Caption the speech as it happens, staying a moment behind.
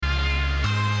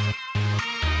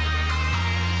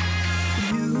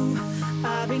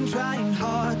I've been trying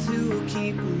hard to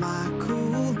keep my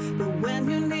cool, but when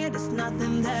you're near, there's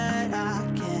nothing that I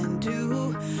can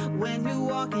do. When you're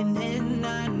walking in,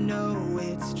 I know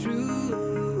it's true.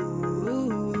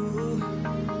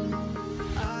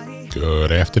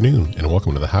 Good afternoon, and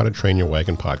welcome to the How to Train Your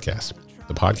Wagon podcast,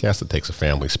 the podcast that takes a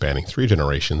family spanning 3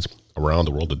 generations around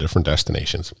the world to different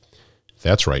destinations.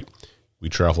 That's right, we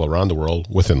travel around the world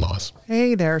with in-laws.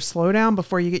 Hey there, slow down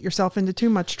before you get yourself into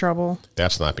too much trouble.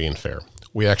 That's not being fair.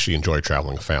 We actually enjoy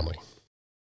traveling a family.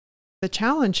 The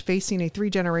challenge facing a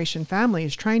 3-generation family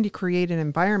is trying to create an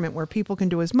environment where people can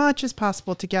do as much as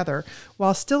possible together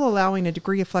while still allowing a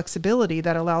degree of flexibility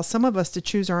that allows some of us to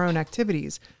choose our own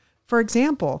activities. For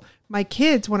example, my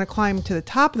kids want to climb to the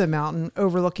top of the mountain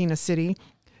overlooking a city.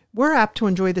 We're apt to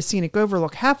enjoy the scenic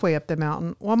overlook halfway up the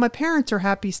mountain, while my parents are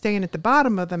happy staying at the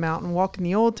bottom of the mountain walking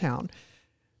the old town.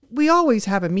 We always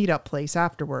have a meetup place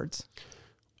afterwards.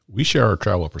 We share our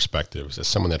travel perspectives as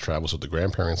someone that travels with the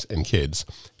grandparents and kids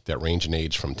that range in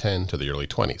age from 10 to the early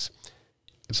 20s.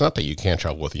 It's not that you can't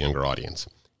travel with a younger audience.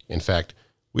 In fact,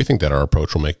 we think that our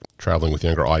approach will make traveling with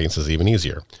younger audiences even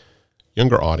easier.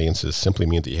 Younger audiences simply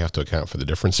mean that you have to account for the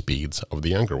different speeds of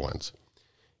the younger ones.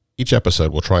 Each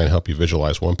episode will try and help you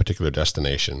visualize one particular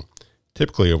destination,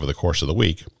 typically over the course of the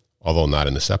week, although not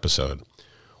in this episode.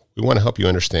 We want to help you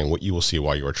understand what you will see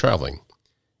while you are traveling.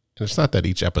 And it's not that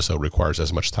each episode requires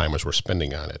as much time as we're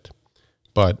spending on it.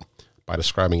 But by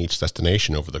describing each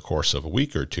destination over the course of a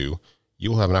week or two,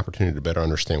 you will have an opportunity to better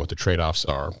understand what the trade-offs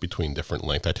are between different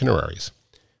length itineraries.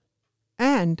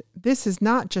 And this is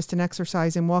not just an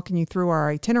exercise in walking you through our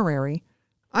itinerary.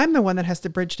 I'm the one that has to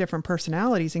bridge different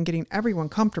personalities and getting everyone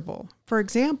comfortable. For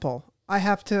example, I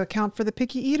have to account for the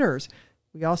picky eaters.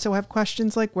 We also have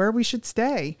questions like where we should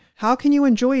stay. How can you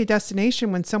enjoy a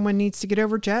destination when someone needs to get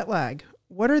over jet lag?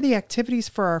 What are the activities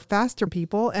for our faster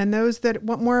people and those that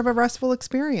want more of a restful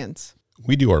experience?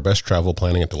 We do our best travel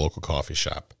planning at the local coffee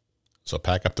shop. So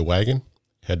pack up the wagon,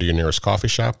 head to your nearest coffee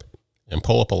shop, and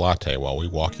pull up a latte while we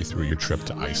walk you through your trip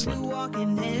to Iceland.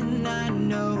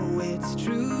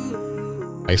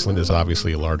 Iceland is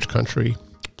obviously a large country,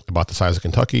 about the size of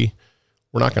Kentucky.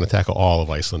 We're not going to tackle all of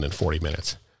Iceland in 40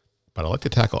 minutes, but I'd like to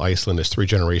tackle Iceland as 3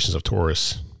 generations of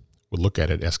tourists would look at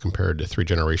it as compared to 3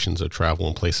 generations of travel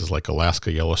in places like Alaska,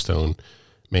 Yellowstone,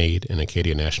 Maine, and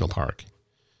Acadia National Park.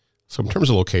 So in terms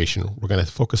of location, we're going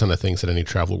to focus on the things that any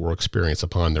traveler will experience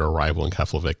upon their arrival in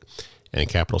Keflavik and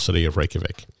capital city of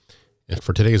Reykjavik. And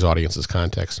for today's audience's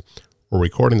context, we're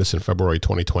recording this in February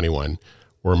 2021,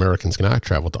 where Americans cannot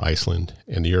travel to Iceland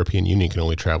and the European Union can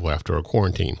only travel after a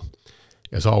quarantine.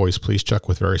 As always, please check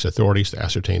with various authorities to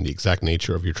ascertain the exact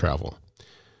nature of your travel.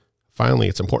 Finally,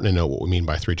 it's important to know what we mean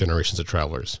by 3 generations of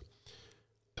travelers.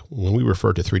 When we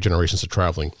refer to 3 generations of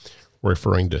traveling, we're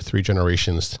referring to 3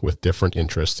 generations with different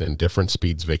interests and different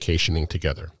speeds vacationing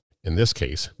together. In this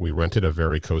case, we rented a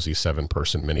very cozy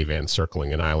 7-person minivan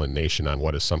circling an island nation on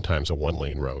what is sometimes a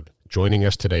 1-lane road. Joining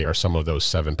us today are some of those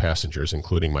 7 passengers,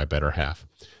 including my better half,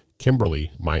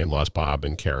 Kimberly, my in-laws Bob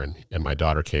and Karen, and my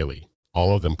daughter Kaylee.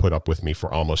 All of them put up with me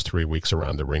for almost 3 weeks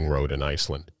around the Ring Road in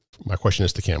Iceland. My question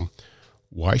is to Kim,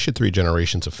 why should 3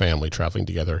 generations of family traveling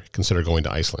together consider going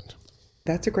to Iceland?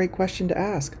 That's a great question to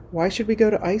ask. Why should we go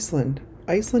to Iceland?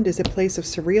 Iceland is a place of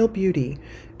surreal beauty,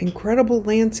 incredible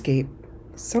landscape,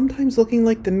 sometimes looking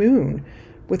like the moon,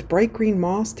 with bright green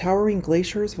moss, towering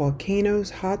glaciers, volcanoes,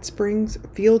 hot springs,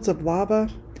 fields of lava.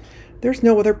 There's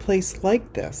no other place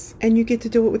like this. And you get to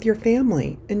do it with your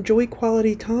family, enjoy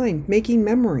quality time, making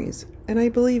memories. And I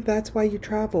believe that's why you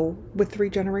travel with 3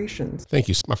 generations. Thank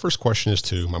you. My first question is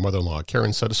to my mother-in-law,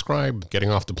 Karen. So describe getting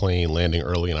off the plane, landing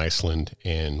early in Iceland,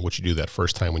 and what you do that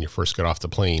first time when you first get off the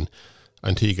plane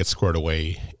until you get squared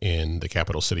away in the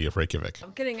capital city of Reykjavik.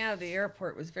 Getting out of the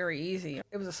airport was very easy.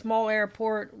 It was a small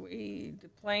airport. We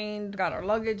deplaned, got our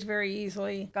luggage very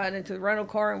easily, got into the rental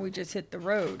car, and we just hit the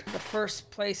road. The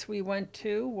first place we went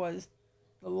to was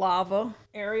the lava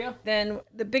area. Then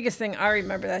the biggest thing I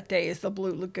remember that day is the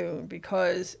Blue Lagoon,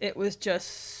 because it was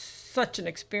just such an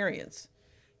experience.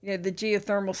 You know, the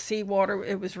geothermal seawater,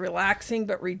 it was relaxing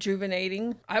but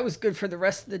rejuvenating. I was good for the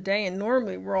rest of the day, and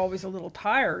normally we're always a little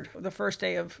tired the first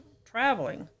day of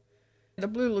traveling. The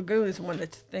Blue Lagoon is one of the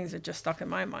things that just stuck in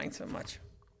my mind so much.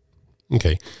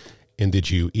 Okay. And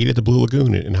did you eat at the Blue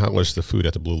Lagoon, and how was the food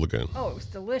at the Blue Lagoon? Oh, it was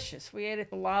delicious. We ate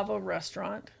at the Lava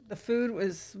restaurant. The food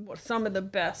was some of the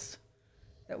best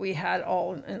that we had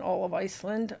in all of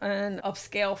Iceland, and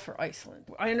upscale for Iceland.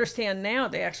 I understand now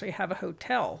they actually have a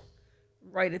hotel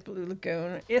right at Blue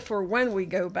Lagoon. If or when we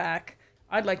go back,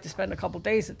 I'd like to spend a couple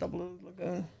days at the Blue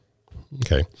Lagoon.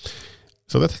 Okay.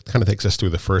 So that kind of takes us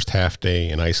through the first half day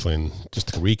in Iceland.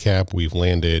 Just to recap, we've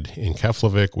landed in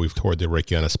Keflavik, we've toured the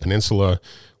Reykjanes Peninsula,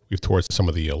 we've toured some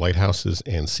of the lighthouses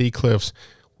and sea cliffs,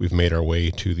 we've made our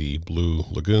way to the Blue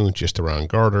Lagoon just around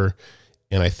Gardar,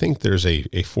 and I think there's a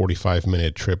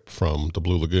 45-minute trip from the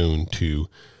Blue Lagoon to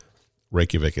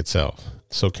Reykjavik itself.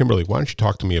 So Kimberly, why don't you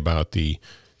talk to me about the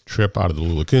trip out of the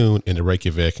Blue Lagoon into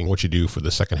Reykjavik and what you do for the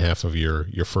second half of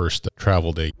your first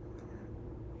travel day.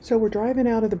 So we're driving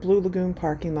out of the Blue Lagoon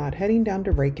parking lot, heading down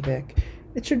to Reykjavik.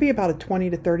 It should be about a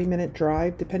 20 to 30 minute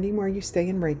drive, depending where you stay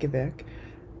in Reykjavik.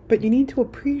 But you need to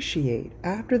appreciate,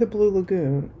 after the Blue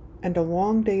Lagoon and a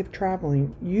long day of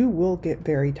traveling, you will get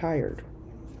very tired.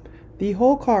 The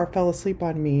whole car fell asleep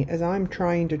on me as I'm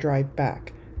trying to drive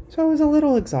back. So I was a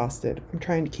little exhausted. I'm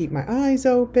trying to keep my eyes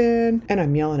open, and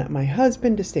I'm yelling at my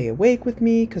husband to stay awake with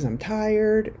me because I'm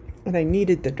tired, and I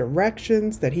needed the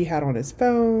directions that he had on his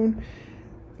phone.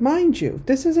 Mind you,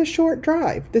 this is a short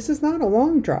drive. This is not a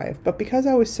long drive, but because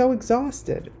I was so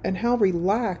exhausted and how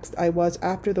relaxed I was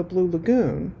after the Blue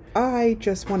Lagoon, I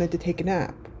just wanted to take a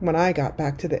nap. When I got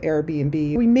back to the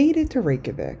Airbnb, we made it to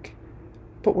Reykjavik,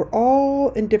 but we're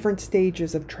all in different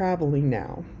stages of traveling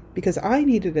now because I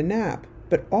needed a nap,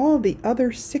 but all the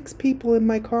other 6 people in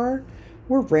my car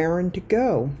were raring to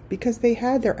go because they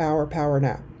had their hour power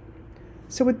nap.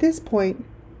 So at this point,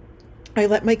 I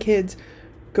let my kids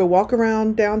go walk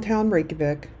around downtown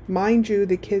Reykjavik. Mind you,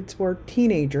 the kids were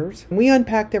teenagers. We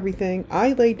unpacked everything.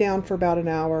 I laid down for about an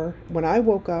hour. When I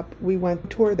woke up, we went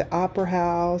toward the Opera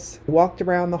House, walked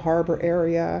around the harbor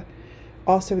area.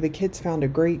 Also, the kids found a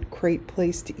great crepe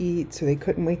place to eat, so they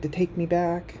couldn't wait to take me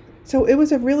back. So it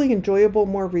was a really enjoyable,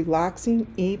 more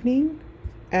relaxing evening.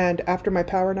 And after my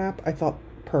power nap, I felt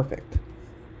perfect.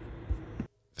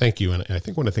 Thank you. And I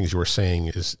think one of the things you were saying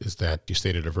is that you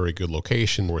stayed at a very good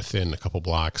location within a couple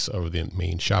blocks of the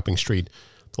main shopping street,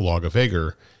 the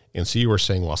Laugavegur. And so you were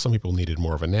saying, while some people needed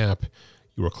more of a nap,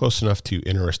 you were close enough to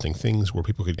interesting things where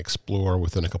people could explore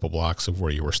within a couple blocks of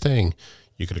where you were staying.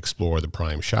 You could explore the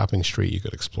prime shopping street. You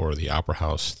could explore the Opera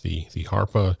House, the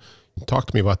Harpa. Talk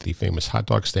to me about the famous hot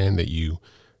dog stand that you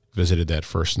visited that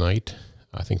first night,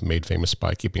 I think made famous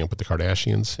by Keeping Up with the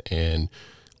Kardashians. And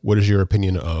what is your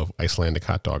opinion of Icelandic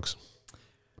hot dogs?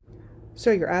 So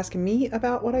you're asking me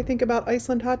about what I think about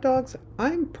Iceland hot dogs?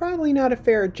 I'm probably not a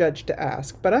fair judge to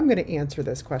ask, but I'm going to answer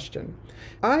this question.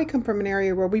 I come from an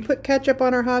area where we put ketchup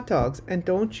on our hot dogs, and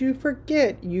don't you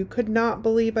forget, you could not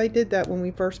believe I did that when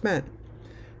we first met.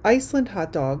 Iceland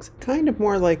hot dogs, kind of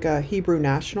more like a Hebrew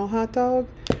national hot dog,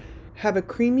 have a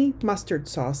creamy mustard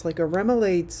sauce, like a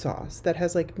remoulade sauce that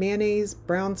has like mayonnaise,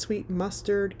 brown sweet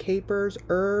mustard, capers,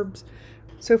 herbs.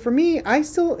 So for me, I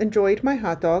still enjoyed my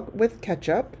hot dog with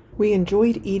ketchup. We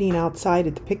enjoyed eating outside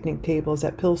at the picnic tables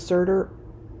at Pilsurter,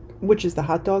 which is the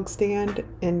hot dog stand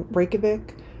in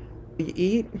Reykjavik. You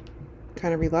eat,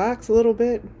 kind of relax a little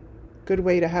bit. Good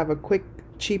way to have a quick,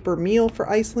 cheaper meal for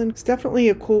Iceland. It's definitely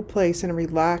a cool place and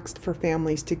relaxed for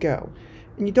families to go.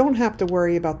 And you don't have to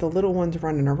worry about the little ones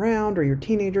running around or your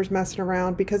teenagers messing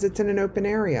around because it's in an open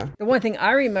area. The one thing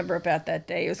I remember about that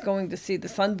day was going to see the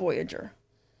Sun Voyager,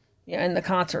 in the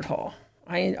concert hall.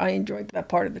 I enjoyed that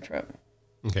part of the trip.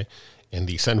 Okay. And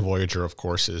the Sun Voyager, of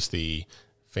course, is the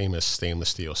famous stainless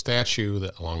steel statue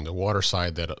that along the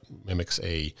waterside that mimics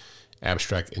a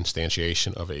abstract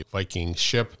instantiation of a Viking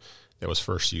ship that was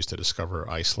first used to discover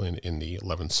Iceland in the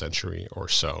 11th century or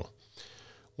so.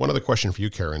 One other question for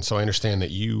you, Karen. So I understand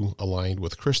that you aligned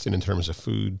with Kristen in terms of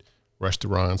food,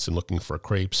 restaurants, and looking for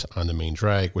crepes on the main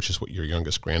drag, which is what your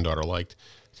youngest granddaughter liked.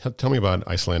 Tell me about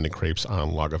Icelandic crepes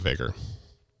on Laugavegur.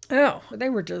 Oh, they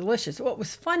were delicious. What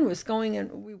was fun was going and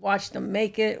we watched them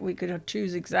make it. We could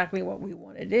choose exactly what we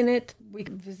wanted in it. We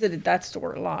visited that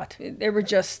store a lot. They were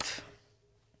just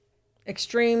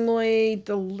extremely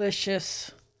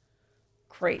delicious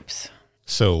crepes.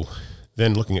 So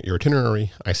then looking at your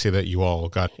itinerary, I see that you all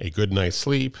got a good night's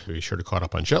sleep. You sure to caught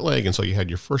up on jet lag. And so you had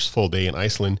your first full day in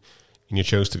Iceland and you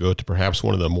chose to go to perhaps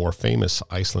one of the more famous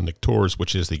Icelandic tours,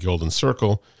 which is the Golden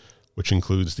Circle, which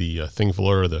includes the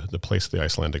Thingvellir, the place of the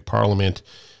Icelandic Parliament,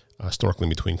 snorkeling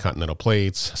between continental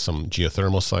plates, some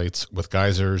geothermal sites with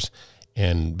geysers,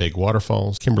 and big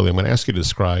waterfalls. Kimberly, I'm going to ask you to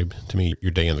describe to me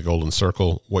your day in the Golden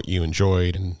Circle, what you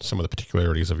enjoyed, and some of the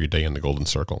particularities of your day in the Golden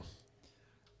Circle.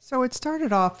 So it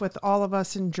started off with all of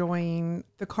us enjoying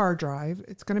the car drive.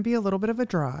 It's going to be a little bit of a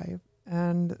drive.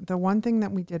 And the one thing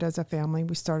that we did as a family,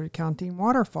 we started counting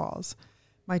waterfalls.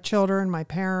 My children, my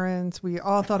parents, we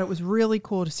all thought it was really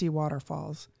cool to see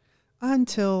waterfalls.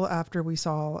 until after we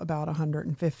saw about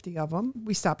 150 of them.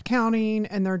 We stopped counting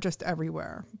and they're just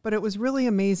everywhere. But it was really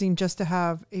amazing just to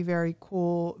have a very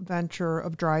cool venture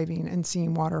of driving and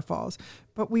seeing waterfalls.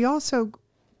 But we also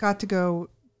got to go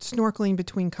snorkeling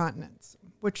between continents,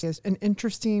 which is an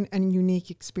interesting and unique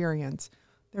experience.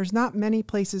 There's not many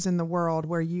places in the world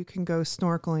where you can go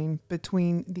snorkeling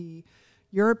between the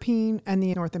European and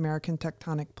the North American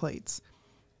tectonic plates.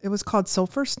 It was called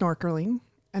Sulphur Snorkeling,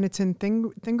 and it's in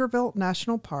Thingerville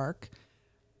National Park.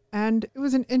 And it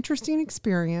was an interesting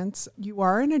experience. You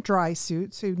are in a dry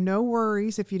suit, so no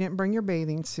worries if you didn't bring your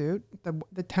bathing suit.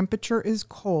 The temperature is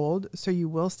cold, so you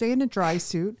will stay in a dry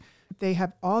suit. They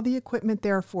have all the equipment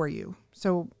there for you.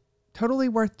 So totally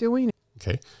worth doing.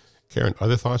 Okay. Karen,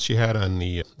 other thoughts you had on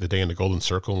the day in the Golden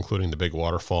Circle, including the big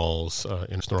waterfalls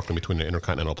and snorkeling between the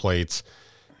intercontinental plates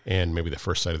and maybe the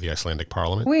first sight of the Icelandic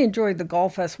Parliament? We enjoyed the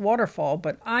Gullfoss waterfall,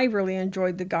 but I really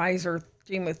enjoyed the geyser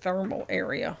geothermal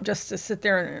area. Just to sit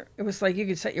there, and it was like you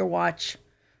could set your watch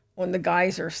on the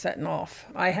geyser setting off.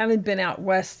 I haven't been out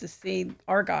west to see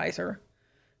our geyser,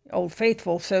 Old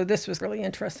Faithful, so this was really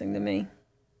interesting to me.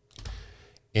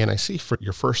 And I see for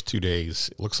your first 2 days,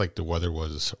 it looks like the weather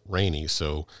was rainy.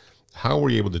 So how were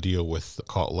you able to deal with,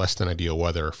 call it less than ideal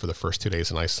weather for the first 2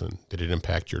 days in Iceland? Did it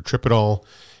impact your trip at all?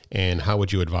 And how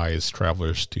would you advise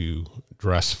travelers to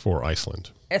dress for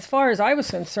Iceland? As far as I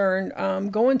was concerned,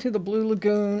 going to the Blue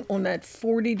Lagoon on that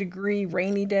 40-degree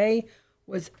rainy day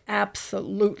was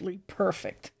absolutely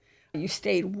perfect. You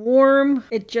stayed warm.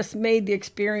 It just made the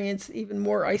experience even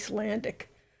more Icelandic.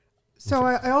 So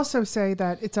I also say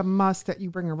that it's a must that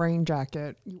you bring a rain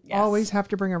jacket. You always have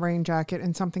to bring a rain jacket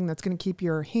and something that's going to keep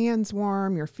your hands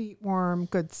warm, your feet warm,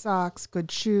 good socks, good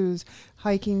shoes.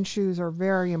 Hiking shoes are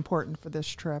very important for this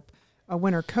trip. A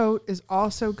winter coat is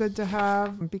also good to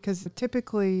have because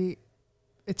typically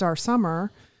it's our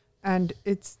summer and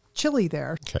it's chilly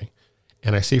there. Okay.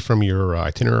 And I see from your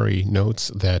itinerary notes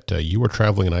that you were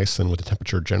traveling in Iceland with a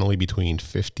temperature generally between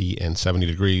 50 and 70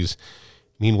 degrees.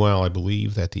 Meanwhile, I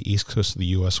believe that the east coast of the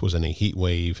U.S. was in a heat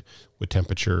wave with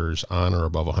temperatures on or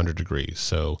above 100 degrees.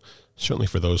 So certainly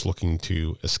for those looking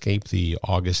to escape the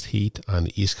August heat on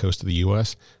the east coast of the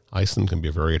U.S., Iceland can be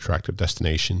a very attractive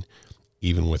destination,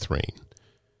 even with rain.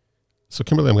 So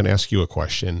Kimberly, I'm going to ask you a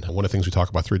question. One of the things we talk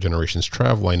about Three Generations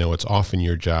Travel, I know it's often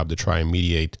your job to try and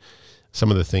mediate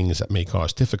some of the things that may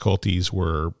cause difficulties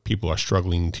where people are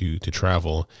struggling to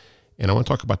travel. And I want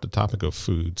to talk about the topic of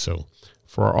food. So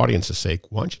for our audience's sake,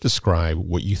 why don't you describe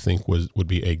what you think would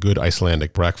be a good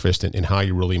Icelandic breakfast and how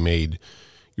you really made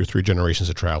your Three Generations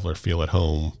of Traveler feel at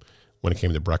home when it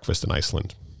came to breakfast in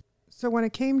Iceland? So when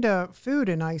it came to food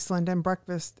in Iceland and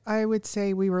breakfast, I would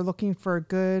say we were looking for a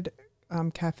good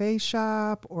cafe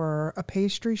shop or a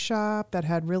pastry shop that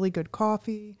had really good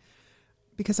coffee,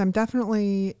 because I'm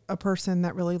definitely a person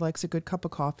that really likes a good cup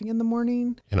of coffee in the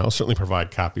morning. And I'll certainly provide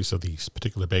copies of these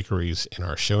particular bakeries in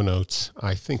our show notes.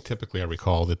 I think typically I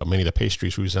recall that many of the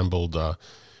pastries resembled what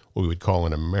we would call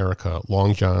in America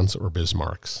Long Johns or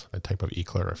Bismarcks, a type of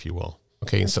eclair, if you will.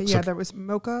 Okay. So there was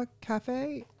Mocha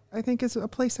Cafe, I think is a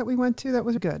place that we went to that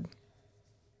was good.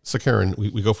 So Karen,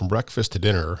 we go from breakfast to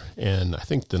dinner, and I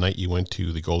think the night you went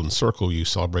to the Golden Circle, you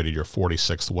celebrated your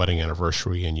 46th wedding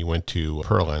anniversary, and you went to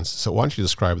Pearland's. So why don't you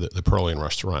describe the Pearland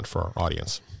restaurant for our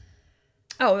audience?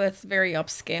 Oh, that's very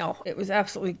upscale. It was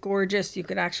absolutely gorgeous. You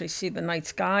could actually see the night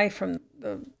sky from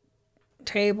the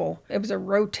table. It was a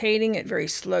rotating it very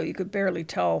slow. You could barely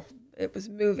tell it was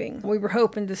moving. We were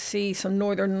hoping to see some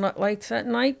northern lights that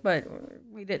night, but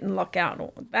we didn't luck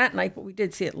out that night, but we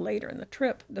did see it later in the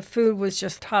trip. The food was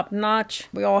just top notch.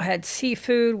 We all had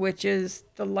seafood, which is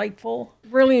delightful.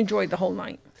 Really enjoyed the whole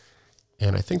night.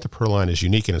 And I think the Pearland is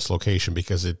unique in its location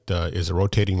because it is a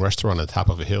rotating restaurant on the top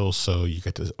of a hill, so you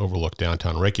get to overlook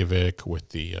downtown Reykjavik with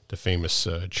the famous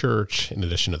church, in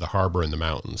addition to the harbor and the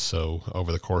mountains. So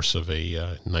over the course of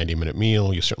a 90-minute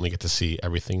meal, you certainly get to see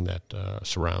everything that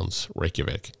surrounds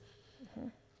Reykjavik. Mm-hmm.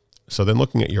 So then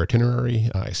looking at your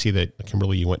itinerary, I see that,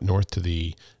 Kimberly, you went north to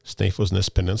the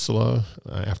Snæfellsnes Peninsula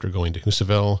after going to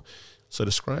Húsavík. So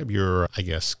describe your,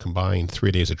 combined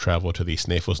 3 days of travel to the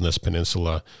Snæfellsnes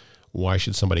Peninsula. Why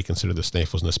should somebody consider the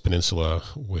Snæfellsnes Peninsula,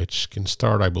 which can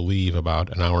start, I believe,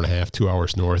 about an hour and a half, 2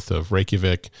 hours north of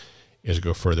Reykjavik, as you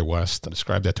go further west?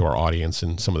 Describe that to our audience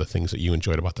and some of the things that you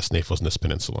enjoyed about the Snæfellsnes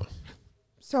Peninsula.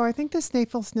 So I think the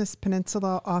Snæfellsnes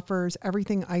Peninsula offers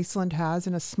everything Iceland has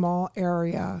in a small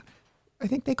area. I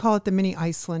think they call it the mini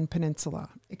Iceland Peninsula.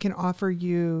 It can offer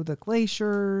you the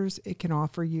glaciers. It can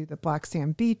offer you the black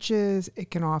sand beaches.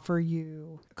 It can offer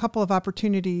you a couple of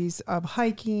opportunities of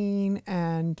hiking,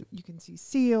 and you can see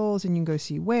seals and you can go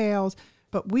see whales.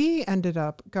 But we ended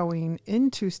up going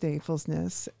into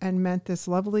Snæfellsnes and met this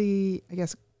lovely, I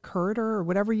guess, Kurder or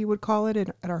whatever you would call it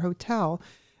at our hotel,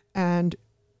 and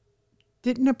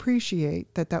didn't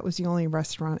appreciate that that was the only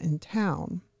restaurant in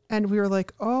town. And we were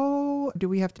like, oh, do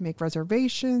we have to make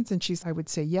reservations? And I would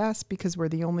say yes, because we're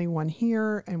the only one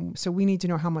here. And so we need to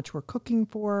know how much we're cooking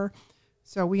for.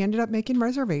 So we ended up making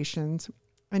reservations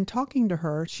and talking to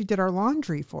her. She did our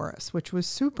laundry for us, which was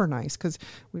super nice because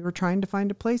we were trying to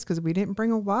find a place because we didn't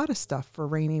bring a lot of stuff for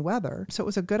rainy weather. So it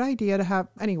was a good idea to have,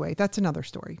 anyway, that's another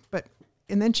story.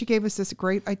 And then she gave us this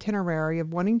great itinerary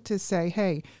of wanting to say,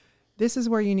 hey, this is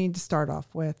where you need to start off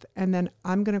with. And then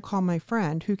I'm going to call my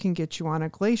friend who can get you on a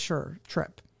glacier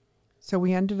trip. So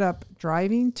we ended up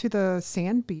driving to the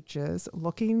sand beaches,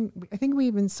 looking, I think we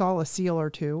even saw a seal or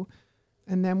two.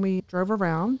 And then we drove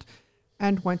around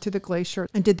and went to the glacier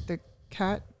and did the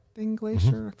cat thing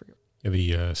glacier. I forget. Yeah,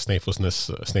 the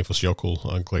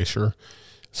Snæfellsjökull glacier.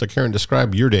 So Karen,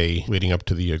 describe your day leading up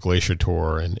to the glacier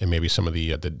tour and maybe some of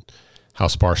the how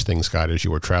sparse things got as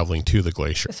you were traveling to the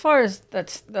glacier. As far as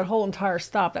that whole entire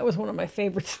stop, that was one of my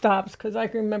favorite stops because I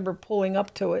can remember pulling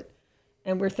up to it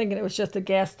and we're thinking it was just a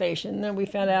gas station. And then we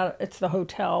found out it's the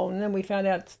hotel, and then we found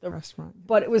out it's the restaurant.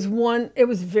 But it was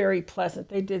very pleasant.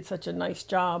 They did such a nice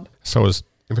job. So I was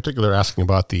in particular asking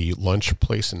about the lunch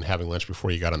place and having lunch before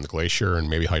you got on the glacier and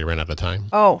maybe how you ran out of time.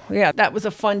 Oh, yeah, that was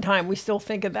a fun time. We still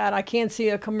think of that. I can't see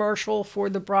a commercial for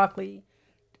the broccoli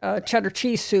cheddar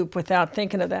cheese soup without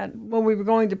thinking of that. When we were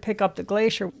going to pick up the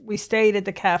glacier, we stayed at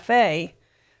the cafe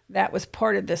that was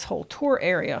part of this whole tour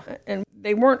area. And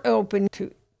they weren't open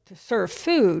to serve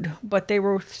food, but they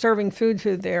were serving food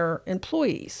to their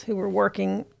employees who were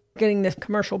working, getting this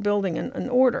commercial building in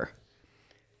order.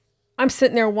 I'm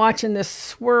sitting there watching this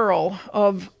swirl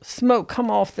of smoke come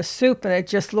off the soup, and it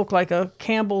just looked like a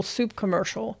Campbell's soup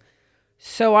commercial.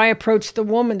 So I approached the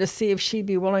woman to see if she'd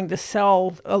be willing to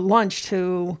sell a lunch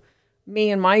to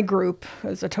me and my group. It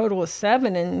was a total of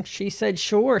 7, and she said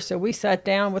sure. So we sat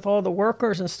down with all the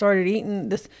workers and started eating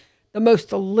the most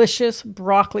delicious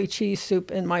broccoli cheese soup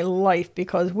in my life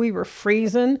because we were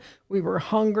freezing, we were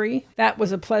hungry. That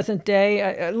was a pleasant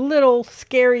day, a little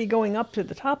scary going up to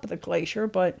the top of the glacier,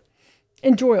 but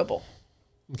enjoyable.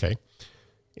 Okay.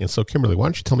 And so, Kimberly, why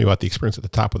don't you tell me about the experience at the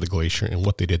top of the glacier and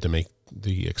what they did to make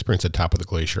the experience at the top of the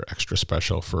glacier extra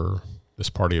special for this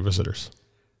party of visitors?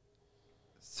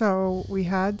 So we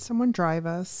had someone drive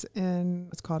us in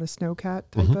what's called a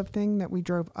snowcat type of thing that we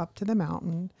drove up to the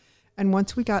mountain. And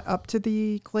once we got up to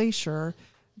the glacier,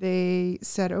 they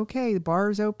said, okay, the bar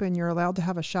is open. You're allowed to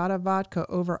have a shot of vodka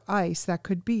over ice that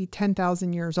could be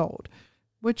 10,000 years old.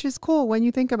 Which is cool when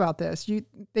you think about this.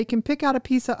 They can pick out a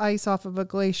piece of ice off of a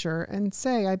glacier and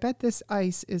say, I bet this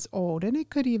ice is old, and it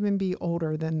could even be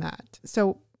older than that.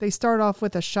 So they start off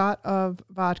with a shot of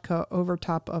vodka over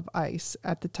top of ice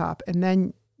at the top, and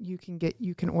then you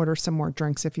can order some more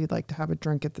drinks if you'd like to have a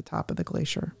drink at the top of the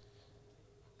glacier.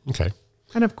 Okay.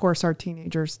 And of course, our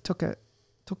teenagers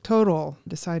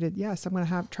decided, yes, I'm going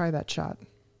to try that shot.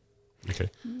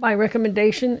 Okay. My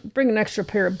recommendation, bring an extra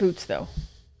pair of boots, though.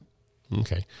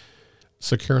 Okay.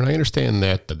 So, Karen, I understand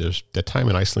that that time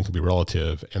in Iceland can be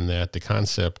relative and that the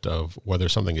concept of whether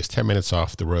something is 10 minutes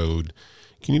off the road,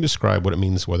 can you describe what it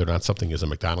means, whether or not something is a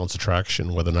McDonald's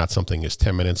attraction, whether or not something is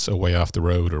 10 minutes away off the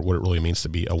road, or what it really means to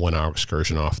be a 1-hour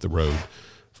excursion off the road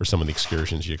for some of the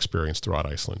excursions you experience throughout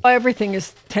Iceland? Everything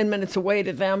is 10 minutes away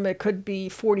to them. It could be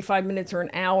 45 minutes or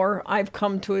an hour. I've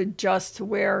come to adjust to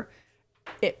where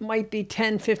it might be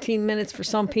 10, 15 minutes for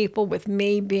some people, with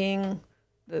me being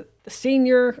the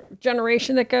senior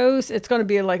generation that goes, it's going to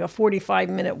be like a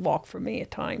 45-minute walk for me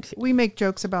at times. We make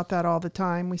jokes about that all the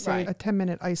time. We say Right. a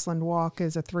 10-minute Iceland walk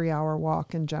is a 3-hour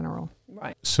walk in general.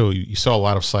 Right. So you saw a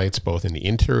lot of sites both in the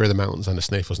interior of the mountains on the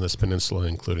Snæfellsnes Peninsula,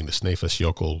 including the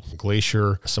Snæfellsjökull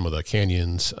Glacier, some of the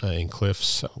canyons and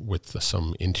cliffs with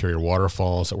some interior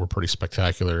waterfalls that were pretty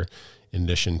spectacular, in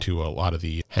addition to a lot of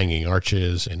the hanging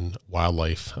arches and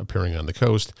wildlife appearing on the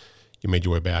coast. You made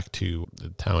your way back to the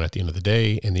town at the end of the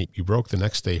day, and you broke the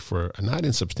next day for a not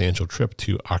insubstantial trip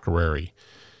to Akureyri.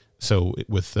 So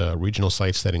with regional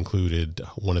sites that included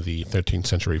one of the 13th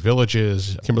century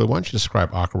villages. Kimberly, why don't you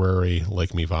describe Akureyri,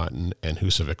 Lake Mývatn, and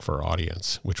Húsavík for our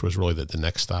audience, which was really the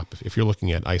next stop. If you're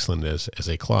looking at Iceland as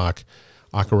a clock,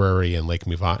 Akureyri and Lake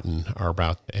Mývatn are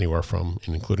about anywhere from,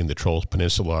 and including the Trolls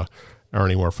Peninsula, are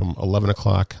anywhere from 11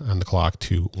 o'clock on the clock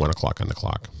to 1 o'clock on the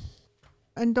clock.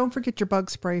 And don't forget your bug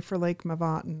spray for Lake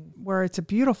Mývatn, where it's a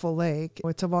beautiful lake.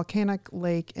 It's a volcanic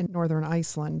lake in northern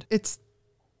Iceland. It's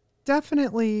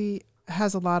definitely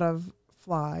has a lot of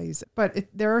flies. But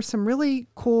there are some really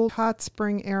cool hot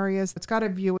spring areas. It's got a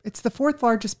view. It's the 4th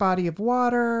largest body of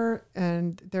water,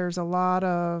 and there's a lot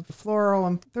of floral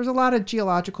and there's a lot of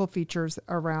geological features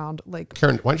around Lake.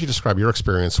 Karen, why don't you describe your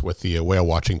experience with the whale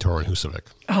watching tour in Husavik?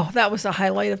 Oh, that was the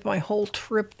highlight of my whole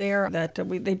trip there.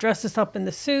 They dressed us up in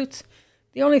the suits.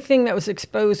 The only thing that was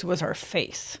exposed was our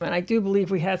face. And I do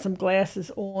believe we had some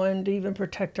glasses on to even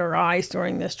protect our eyes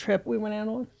during this trip we went out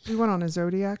on. We went on a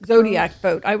Zodiac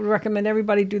boat. I would recommend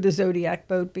everybody do the Zodiac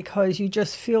boat because you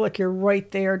just feel like you're right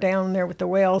there, down there with the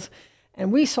whales.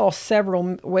 And we saw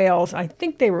several whales. I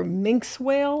think they were minke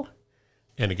whale.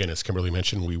 And again, as Kimberly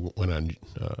mentioned, we went on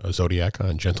a Zodiac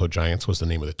on Gentle Giants was the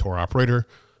name of the tour operator.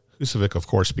 Husavik, of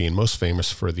course, being most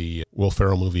famous for the Will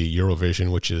Ferrell movie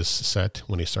Eurovision, which is set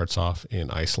when he starts off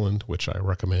in Iceland, which I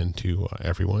recommend to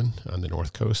everyone on the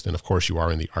North Coast. And, of course, you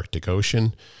are in the Arctic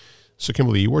Ocean. So,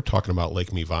 Kimberly, you were talking about Lake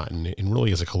Mývatn, and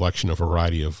really is a collection of a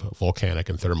variety of volcanic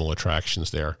and thermal attractions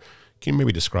there. Can you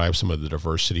maybe describe some of the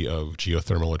diversity of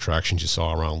geothermal attractions you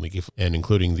saw around Lake, and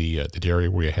including the dairy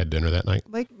where you had dinner that night?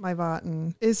 Lake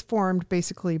Mývatn is formed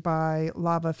basically by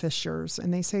lava fissures,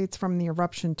 and they say it's from the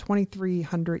eruption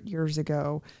 2,300 years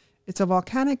ago. It's a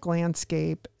volcanic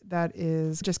landscape that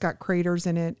is just got craters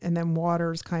in it, and then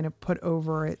water's kind of put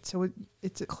over it. So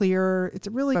it's clear. It's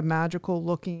really a magical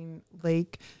looking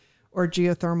lake or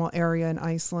geothermal area in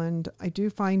Iceland. I do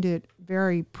find it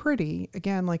very pretty.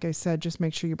 Again, like I said, just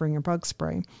make sure you bring your bug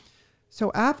spray. So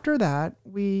after that,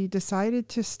 we decided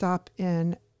to stop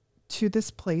in to this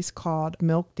place called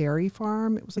Milk Dairy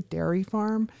Farm. It was a dairy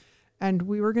farm. And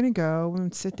we were going to go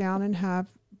and sit down and have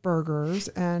burgers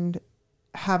and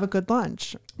have a good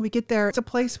lunch. We get there. It's a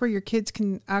place where your kids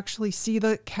can actually see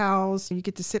the cows. You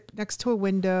get to sit next to a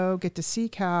window, get to see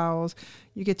cows.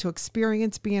 You get to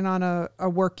experience being on a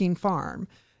working farm.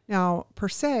 Now, per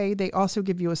se, they also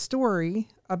give you a story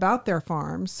about their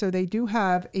farms. So they do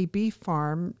have a beef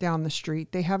farm down the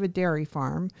street. They have a dairy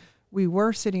farm. We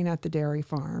were sitting at the dairy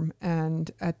farm.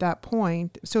 And at that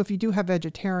point, so if you do have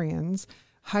vegetarians,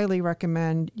 highly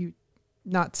recommend you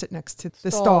not sit next to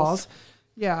the stalls.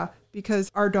 Yeah, because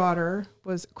our daughter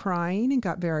was crying and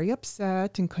got very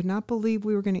upset and could not believe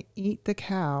we were going to eat the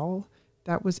cow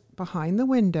that was behind the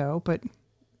window, but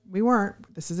we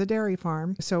weren't. This is a dairy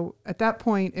farm. So at that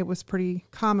point, it was pretty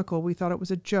comical. We thought it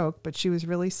was a joke, but she was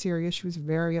really serious. She was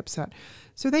very upset.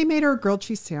 So they made her a grilled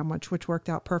cheese sandwich, which worked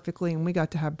out perfectly, and we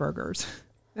got to have burgers.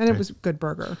 And it was a good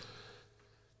burger.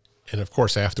 And of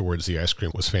course, afterwards, the ice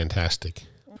cream was fantastic.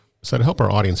 So to help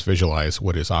our audience visualize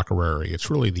what is Akureyri, it's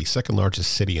really the second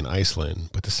largest city in Iceland.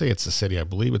 But to say it's a city, I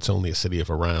believe it's only a city of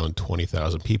around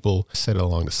 20,000 people set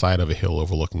along the side of a hill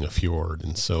overlooking a fjord.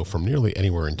 And so from nearly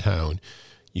anywhere in town,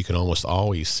 you can almost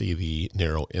always see the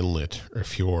narrow inlet or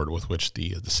fjord with which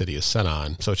the city is set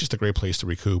on. So it's just a great place to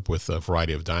recoup with a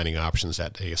variety of dining options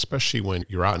that day, especially when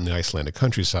you're out in the Icelandic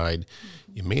countryside.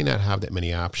 You may not have that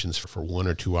many options for 1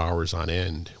 or 2 hours on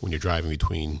end when you're driving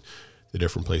between the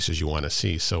different places you want to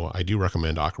see. So I do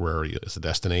recommend Akureyri as a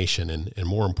destination, and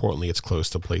more importantly, it's close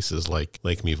to places like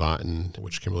Lake Mývatn,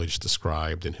 which Kimberly just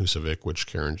described, and Husavik, which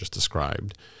Karen just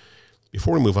described.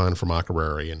 Before we move on from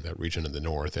Akureyri and that region in the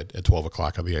north at 12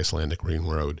 o'clock on the Icelandic Green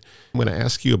Road, I'm going to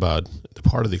ask you about the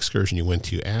part of the excursion you went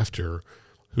to after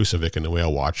Husavik and the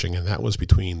whale watching, and that was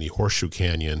between the Horseshoe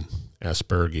Canyon,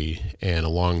 Aspergi, and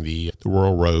along the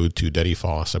rural road to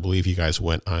Dettifoss. I believe you guys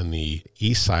went on the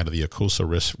east side of the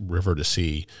Öxulsá River to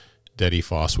see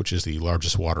Dettifoss, which is the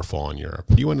largest waterfall in Europe.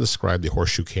 Do you want to describe the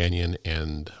Horseshoe Canyon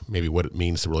and maybe what it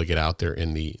means to really get out there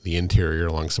in the interior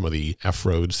along some of the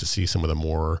F-roads to see some of the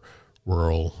more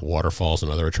rural waterfalls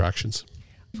and other attractions?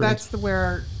 That's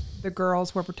where the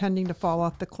girls were pretending to fall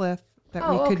off the cliff. That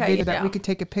we could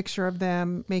take a picture of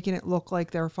them, making it look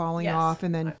like they're falling off.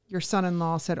 And then your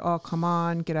son-in-law said, "Oh, come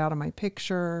on, get out of my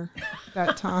picture."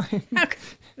 That time.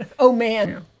 Oh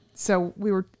man. So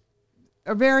we were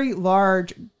a very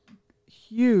large,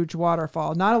 huge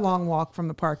waterfall, not a long walk from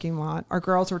the parking lot. Our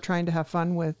girls were trying to have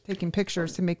fun with taking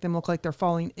pictures to make them look like they're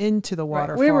falling into the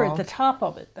waterfall. Right. We were at the top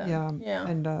of it then. Yeah.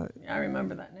 And I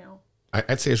remember that now.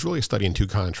 I'd say it's really a study in two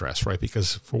contrasts, right?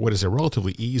 Because for what is a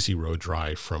relatively easy road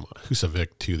drive from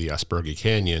Husavik to the Aspergi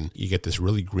Canyon, you get this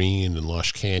really green and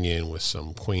lush canyon with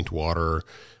some quaint water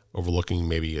overlooking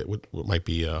maybe what might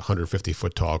be a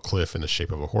 150-foot tall cliff in the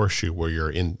shape of a horseshoe where you're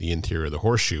in the interior of the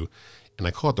horseshoe. And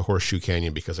I call it the Horseshoe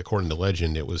Canyon because according to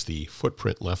legend, it was the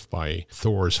footprint left by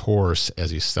Thor's horse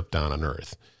as he stepped down on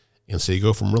Earth. And so you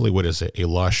go from really what is a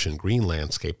lush and green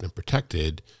landscape and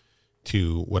protected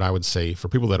to what I would say for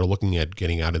people that are looking at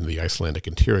getting out into the Icelandic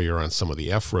interior on some of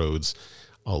the F roads,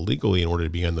 legally in order to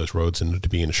be on those roads and to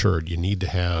be insured, you need to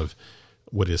have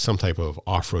what is some type of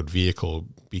off-road vehicle,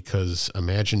 because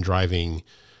imagine driving,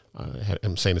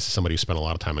 I'm saying this to somebody who spent a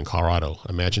lot of time in Colorado,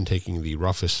 imagine taking the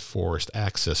roughest forest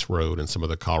access road in some of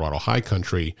the Colorado high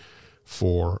country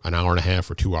for an hour and a half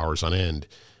or 2 hours on end.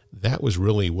 That was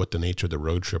really what the nature of the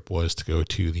road trip was, to go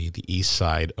to the east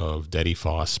side of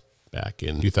Dettifoss back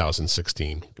in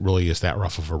 2016. It really is that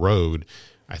rough of a road.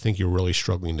 I think you're really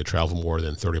struggling to travel more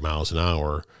than 30 miles an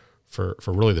hour for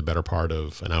really the better part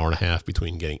of an hour and a half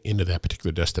between getting into that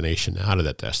particular destination and out of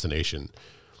that destination.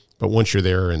 But once you're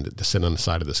there and to sit on the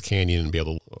side of this canyon and be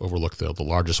able to overlook the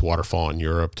largest waterfall in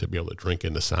Europe, to be able to drink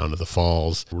in the sound of the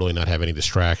falls, really not have any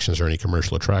distractions or any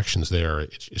commercial attractions there,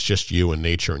 it's just you and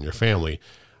nature and your family.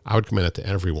 I would recommend it to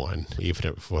everyone, even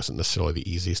if it wasn't necessarily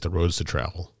the easiest of roads to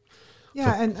travel.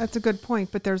 Yeah, and that's a good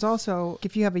point. But there's also,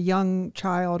 if you have a young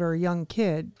child or a young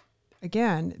kid,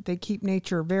 again, they keep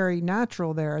nature very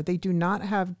natural there. They do not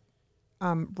have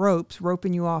ropes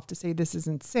roping you off to say this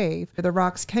isn't safe. The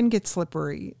rocks can get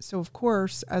slippery. So, of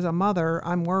course, as a mother,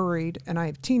 I'm worried, and I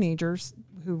have teenagers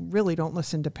who really don't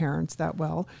listen to parents that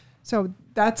well. So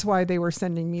that's why they were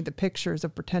sending me the pictures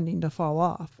of pretending to fall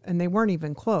off, and they weren't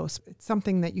even close. It's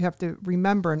something that you have to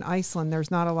remember in Iceland.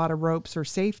 There's not a lot of ropes or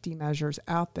safety measures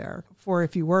out there for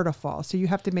if you were to fall. So you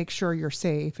have to make sure you're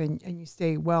safe and you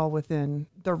stay well within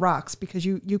the rocks, because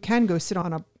you can go sit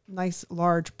on a nice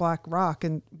large black rock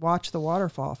and watch the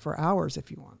waterfall for hours if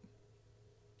you want.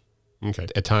 Okay.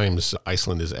 At times,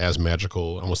 Iceland is as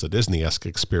magical, almost a Disney-esque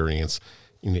experience.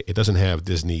 It doesn't have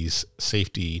Disney's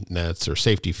safety nets or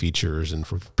safety features. And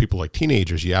for people like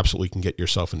teenagers, you absolutely can get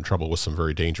yourself in trouble with some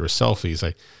very dangerous selfies.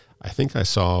 I think I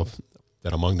saw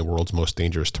that among the world's most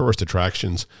dangerous tourist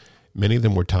attractions, many of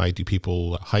them were tied to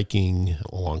people hiking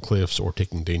along cliffs or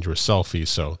taking dangerous selfies.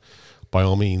 So by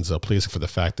all means, please, for the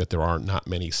fact that there are not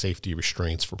many safety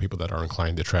restraints for people that are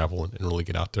inclined to travel and really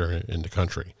get out there in the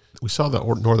country. We saw the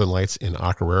Northern Lights in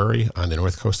Akureyri on the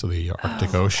north coast of the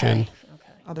Arctic Ocean.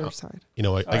 Other side.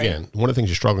 Again, one of the things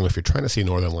you're struggling with, if you're trying to see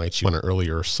Northern Lights, you want an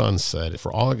earlier sunset.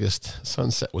 For August,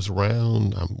 sunset was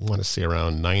around, I want to say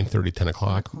around 9:30, 10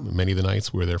 o'clock. Many of the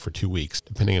nights we were there for 2 weeks,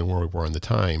 depending on where we were in the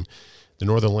time. The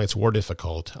Northern Lights were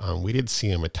difficult. We did see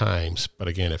them at times, but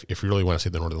again, if you really want to see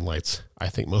the Northern Lights, I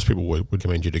think most people would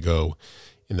recommend you to go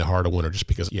in the heart of winter, just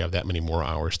because you have that many more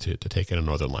hours to take in the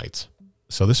Northern Lights.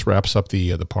 So this wraps up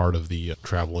the part of the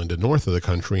travel into north of the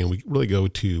country, and we really go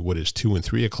to what is 2 and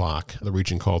 3 o'clock, the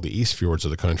region called the East Fjords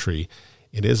of the country.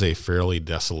 It is a fairly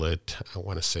desolate, I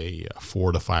want to say,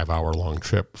 4 to 5 hour long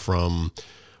trip from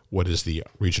what is the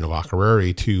region of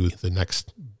Akureyri to the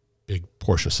next big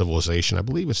portion of civilization. I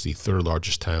believe it's the third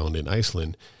largest town in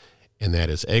Iceland, and that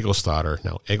is Egilsstaðir.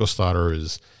 Now, Egilsstaðir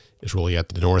is really at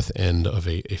the north end of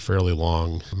a fairly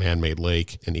long man-made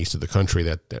lake in east of the country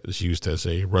that is used as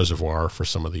a reservoir for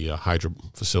some of the hydro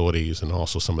facilities and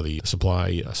also some of the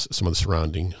supply, some of the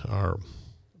surrounding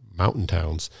mountain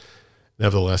towns.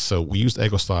 Nevertheless, so we used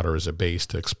Egilsstaðir as a base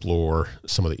to explore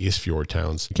some of the East Fjord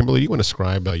towns. Kimberly, you want to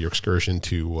describe your excursion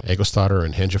to Egilsstaðir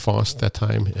and Hengifoss that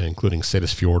time, including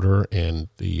Seyðisfjörður and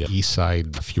the east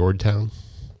side fjord town?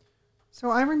 So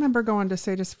I remember going to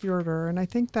Seyðisfjörður, and I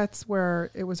think that's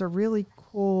where it was a really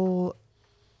cool,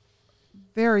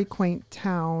 very quaint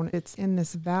town. It's in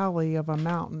this valley of a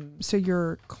mountain. So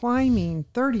you're climbing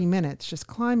 30 minutes, just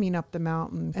climbing up the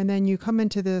mountain. And then you come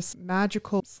into this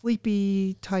magical,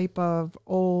 sleepy type of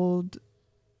old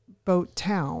boat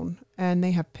town. And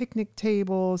they have picnic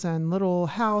tables and little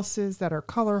houses that are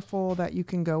colorful that you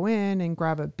can go in and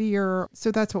grab a beer.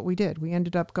 So that's what we did. We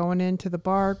ended up going into the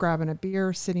bar, grabbing a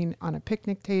beer, sitting on a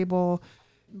picnic table,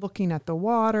 looking at the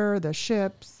water, the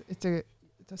ships. It's a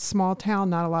small town.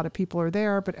 Not a lot of people are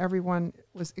there, but everyone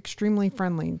was extremely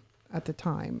friendly at the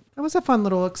time. It was a fun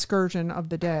little excursion of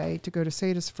the day to go to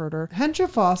Seyðisfjörður.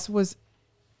 Hengifoss was,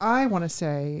 I want to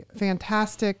say,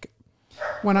 fantastic.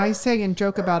 When I say and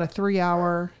joke about a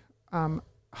 3-hour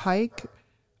hike,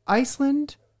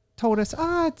 Iceland told us,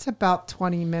 it's about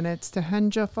 20 minutes to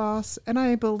Hengifoss. And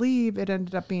I believe it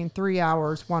ended up being 3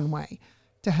 hours one way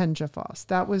to Hengifoss.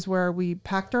 That was where we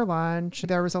packed our lunch.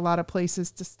 There was a lot of places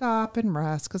to stop and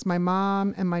rest because my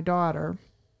mom and my daughter,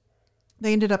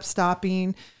 they ended up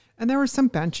stopping, and there were some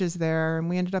benches there, and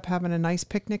we ended up having a nice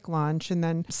picnic lunch. And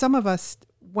then some of us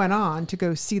went on to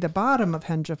go see the bottom of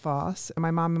Hengifoss.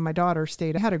 My mom and my daughter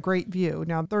stayed. I had a great view.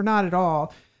 Now, they're not at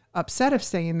all upset of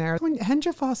staying there. When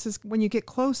Hengifoss is, when you get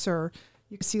closer,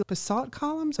 you can see basalt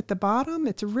columns at the bottom.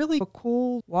 It's really a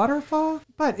cool waterfall,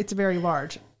 but it's very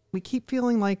large. We keep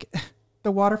feeling like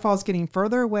the waterfall is getting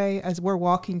further away as we're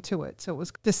walking to it. So it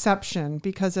was deception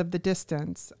because of the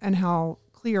distance and how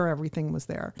clear everything was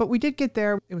there. But we did get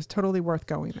there. It was totally worth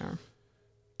going there.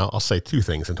 I'll say two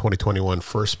things. In 2021,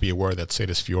 first, be aware that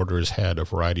Seyðisfjörður has had a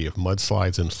variety of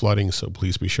mudslides and flooding, so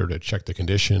please be sure to check the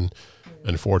condition.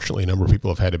 Unfortunately, a number of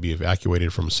people have had to be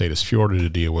evacuated from Seyðisfjörður to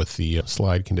deal with the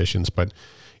slide conditions, but it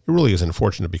really is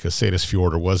unfortunate because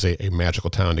Seyðisfjörður was a magical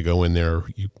town to go in there.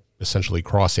 You essentially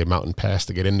cross a mountain pass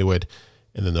to get into it,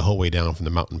 and then the whole way down from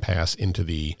the mountain pass into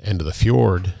the end of the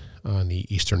fjord on the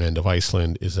eastern end of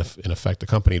Iceland is in effect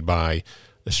accompanied by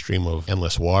a stream of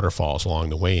endless waterfalls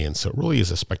along the way. And so it really is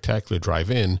a spectacular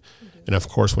drive in. And of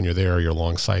course, when you're there, you're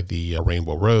alongside the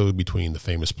Rainbow Road between the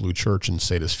famous Blue Church and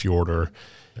Seyðisfjörður.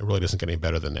 It really doesn't get any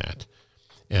better than that.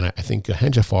 And I think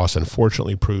Hengifoss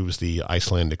unfortunately proves the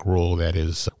Icelandic rule that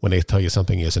is, when they tell you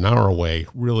something is an hour away,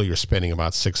 really you're spending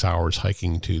about 6 hours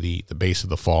hiking to the base of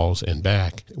the falls and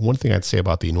back. One thing I'd say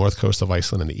about the north coast of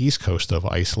Iceland and the east coast of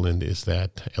Iceland is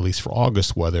that, at least for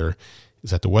August weather,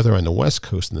 is that the weather on the west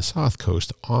coast and the south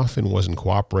coast often wasn't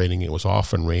cooperating. It was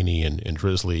often rainy and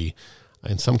drizzly,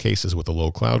 in some cases with a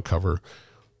low cloud cover.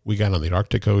 We got on the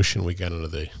Arctic Ocean, we got onto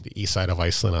the east side of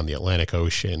Iceland on the Atlantic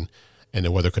Ocean, and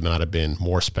the weather could not have been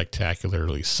more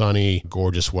spectacularly sunny,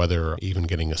 gorgeous weather, even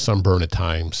getting a sunburn at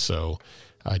times. So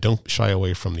don't shy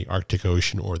away from the Arctic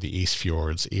Ocean or the East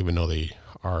Fjords, even though they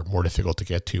are more difficult to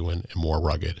get to and more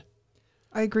rugged.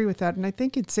 I agree with that. And I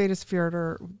think in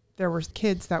Seyðisfjörður, there were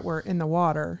kids that were in the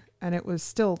water and it was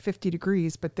still 50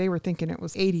 degrees, but they were thinking it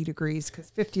was 80 degrees because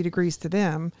 50 degrees to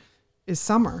them is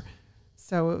summer.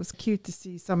 So it was cute to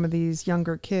see some of these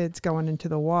younger kids going into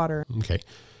the water. Okay.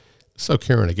 So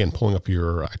Karen, again, pulling up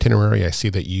your itinerary, I see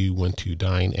that you went to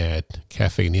dine at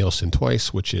Cafe Nielsen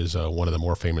twice, which is one of the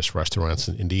more famous restaurants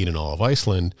indeed in all of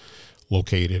Iceland,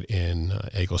 located in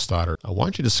Egilsstaðir. Why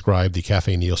don't you describe the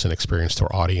Cafe Nielsen experience to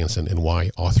our audience and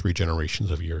why all three generations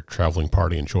of your traveling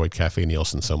party enjoyed Cafe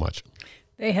Nielsen so much?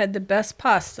 They had the best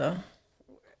pasta.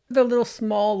 The little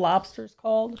small lobsters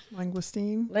called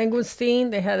Langoustine.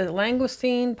 Langoustine. They had a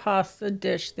langoustine pasta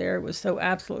dish there. It was so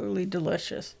absolutely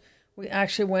delicious. We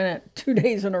actually went at 2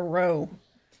 days in a row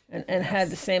and had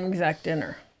the same exact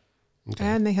dinner. Okay.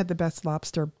 And they had the best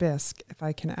lobster bisque, if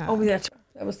I can add. Oh, that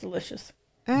was delicious.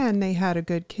 And they had a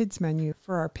good kids menu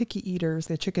for our picky eaters,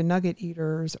 the chicken nugget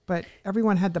eaters, but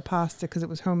everyone had the pasta because it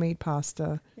was homemade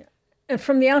pasta. Yeah. And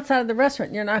from the outside of the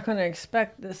restaurant, you're not going to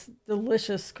expect this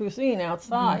delicious cuisine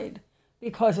outside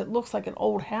because it looks like an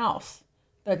old house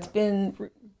that's been,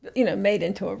 made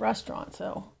into a restaurant.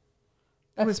 So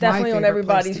that's definitely on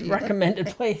everybody's recommended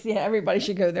place. Yeah, everybody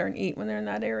should go there and eat when they're in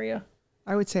that area.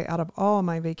 I would say out of all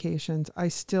my vacations, I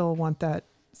still want that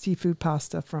seafood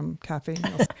pasta from Cafe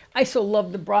Nielsen. I still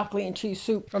love the broccoli and cheese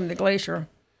soup from the Glacier.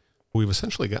 We've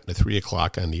essentially gotten to 3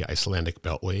 o'clock on the Icelandic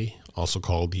Beltway, also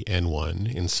called the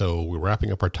N1. And so we're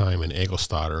wrapping up our time in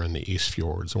Egilsstaðir and the East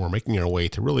Fjords, and we're making our way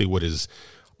to really what is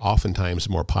oftentimes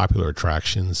more popular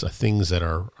attractions, things that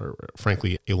are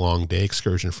frankly a long day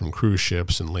excursion from cruise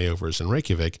ships and layovers in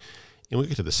Reykjavik. And we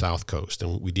get to the south coast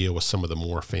and we deal with some of the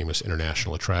more famous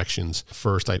international attractions.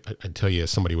 First, I'd tell you,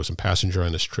 as somebody who was a passenger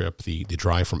on this trip, the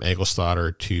drive from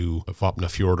Egilsstaðir to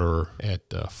Vopnafjörður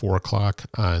at 4 o'clock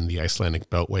on the Icelandic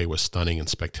Beltway was stunning and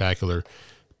spectacular.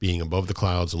 Being above the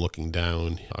clouds and looking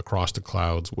down across the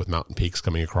clouds with mountain peaks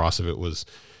coming across of it was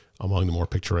among the more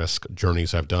picturesque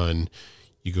journeys I've done.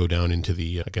 You go down into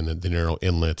the narrow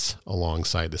inlets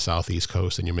alongside the southeast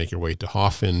coast and you make your way to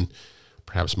Hoffin,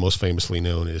 perhaps most famously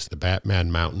known as the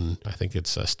Batman Mountain. I think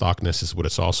it's Stockness is what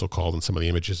it's also called in some of the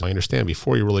images. I understand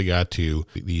before you really got to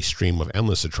the stream of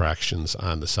endless attractions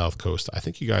on the south coast, I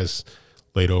think you guys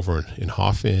laid over in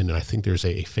Hoffin, and I think there's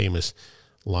a famous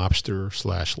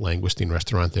lobster/langoustine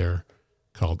restaurant there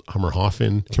called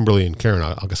Hummerhoffen. Kimberly and Karen,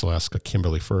 I guess I'll ask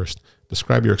Kimberly first.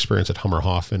 Describe your experience at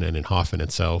Hummerhoffen and in Hoffin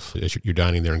itself as you're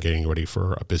dining there and getting ready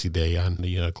for a busy day on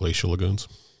the glacial lagoons.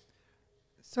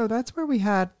 So that's where we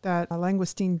had that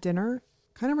langoustine dinner.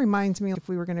 Kind of reminds me if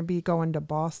we were going to be going to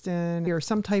Boston or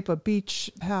some type of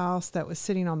beach house that was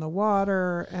sitting on the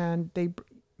water, and I'm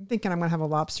thinking I'm going to have a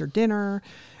lobster dinner,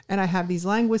 and I have these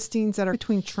langoustines that are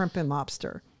between shrimp and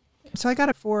lobster. So I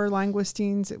got 4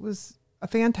 langoustines. It was a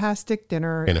fantastic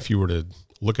dinner. And if you were to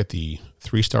look at the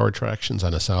 3-star attractions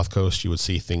on the south coast, you would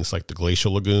see things like the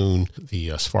Glacial Lagoon, the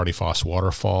Svartifoss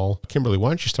waterfall. Kimberly, why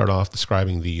don't you start off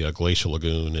describing the Glacial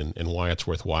Lagoon and why it's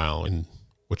worthwhile and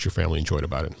what your family enjoyed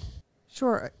about it?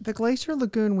 Sure. The Glacier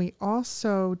Lagoon, we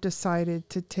also decided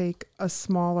to take a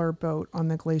smaller boat on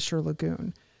the Glacier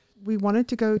Lagoon. We wanted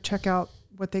to go check out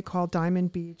what they call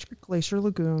Diamond Beach, Glacier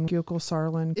Lagoon,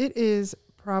 Jökulsárlón. It is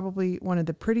probably one of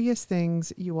the prettiest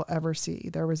things you will ever see.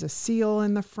 There was a seal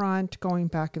in the front going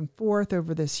back and forth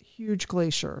over this huge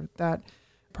glacier that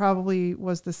probably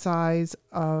was the size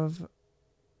of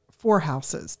 4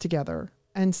 houses together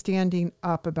and standing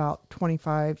up about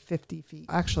 25, 50 feet,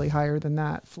 actually higher than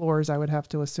that, floors, I would have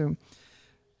to assume.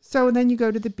 So then you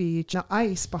go to the beach. The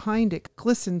ice behind it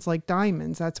glistens like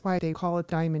diamonds. That's why they call it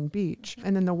Diamond Beach.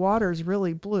 And then the water is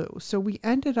really blue. So we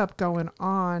ended up going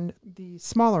on the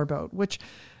smaller boat, which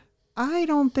I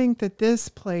don't think that this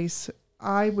place,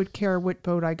 I would care what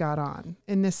boat I got on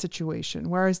in this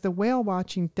situation. Whereas the whale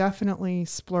watching definitely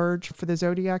splurged for the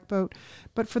Zodiac boat.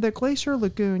 But for the Glacier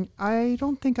Lagoon, I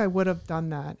don't think I would have done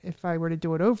that if I were to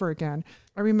do it over again.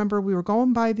 I remember we were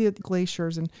going by the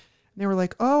glaciers and they were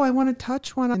like, oh, I want to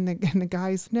touch one. And the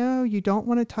guys, no, you don't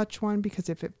want to touch one because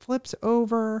if it flips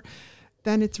over,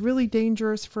 then it's really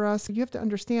dangerous for us. You have to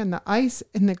understand the ice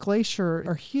in the glacier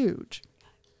are huge.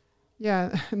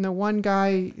 Yeah. And the one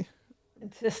guy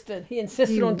He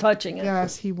insisted on touching it.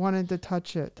 Yes, he wanted to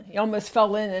touch it. He almost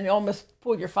fell in and he almost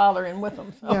pulled your father in with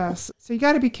him. So. Yes. So you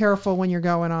got to be careful when you're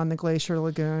going on the Glacier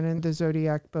Lagoon and the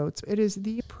Zodiac boats. It is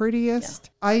the prettiest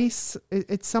ice.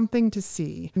 It's something to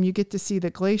see. You get to see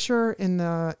the glacier in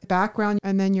the background,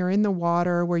 and then you're in the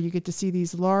water where you get to see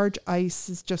these large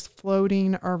ices just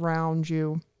floating around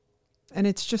you. And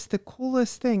it's just the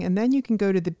coolest thing. And then you can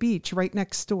go to the beach right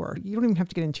next door. You don't even have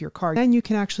to get into your car. Then you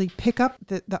can actually pick up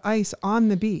the ice on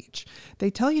the beach. They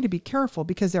tell you to be careful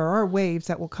because there are waves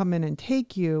that will come in and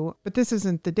take you. But this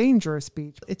isn't the dangerous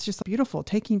beach. It's just beautiful,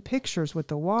 taking pictures with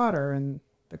the water and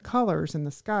the colors in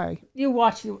the sky. You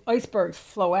watch the icebergs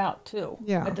flow out too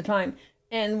Yeah. at the time.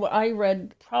 And what I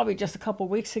read probably just a couple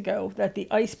weeks ago, that the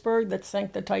iceberg that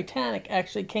sank the Titanic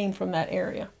actually came from that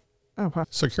area. Oh, wow.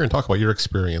 So, Karen, talk about your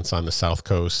experience on the South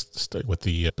Coast with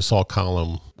the Basalt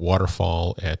Column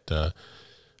waterfall at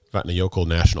Vatnajökull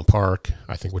National Park,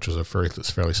 I think, which was a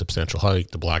fairly substantial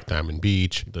hike, the Black Diamond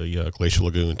Beach, the Glacier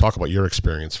Lagoon. Talk about your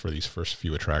experience for these first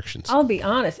few attractions. I'll be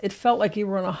honest, it felt like you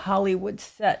were on a Hollywood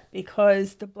set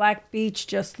because the Black Beach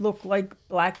just looked like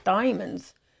black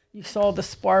diamonds. You saw the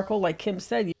sparkle, like Kim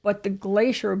said, but the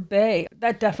Glacier Bay,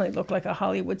 that definitely looked like a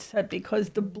Hollywood set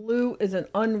because the blue is an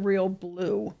unreal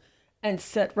blue. And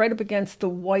set right up against the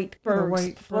white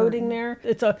bergs floating there.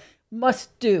 It's a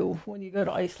must-do when you go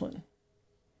to Iceland.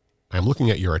 I'm looking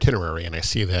at your itinerary, and I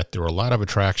see that there were a lot of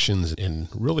attractions in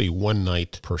really one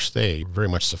night per stay, very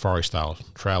much safari-style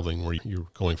traveling, where you're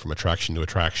going from attraction to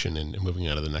attraction and moving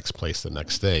on to the next place the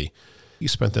next day. You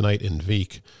spent the night in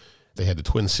Vik. They had the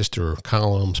twin sister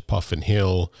columns, Puffin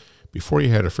Hill, before you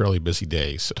had a fairly busy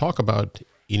day. So talk about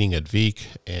eating at Vik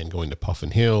and going to Puffin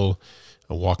Hill,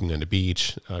 walking on the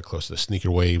beach, close to the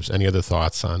sneaker waves. Any other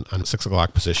thoughts on 6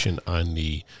 o'clock position on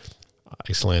the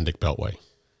Icelandic Beltway?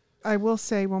 I will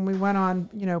say when we went on,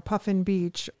 Puffin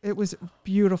Beach, it was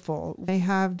beautiful. They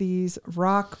have these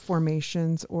rock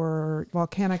formations or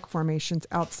volcanic formations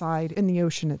outside in the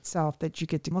ocean itself that you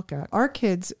get to look at. Our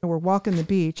kids were walking the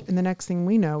beach, and the next thing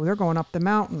we know, they're going up the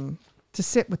mountain to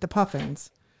sit with the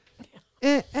puffins.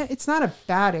 It's not a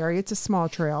bad area. It's a small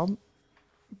trail.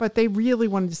 But they really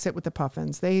wanted to sit with the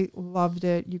puffins. They loved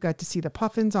it. You got to see the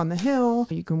puffins on the hill.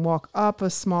 You can walk up a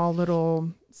small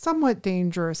little, somewhat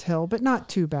dangerous hill, but not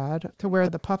too bad, to where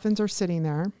the puffins are sitting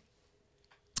there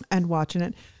and watching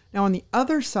it. Now, on the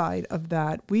other side of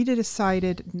that, we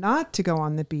decided not to go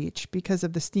on the beach because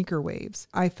of the sneaker waves.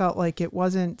 I felt like it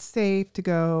wasn't safe to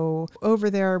go over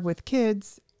there with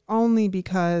kids, only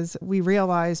because we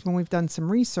realized when we've done some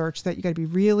research that you got to be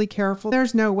really careful.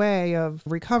 There's no way of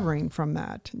recovering from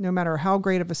that, no matter how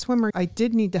great of a swimmer. I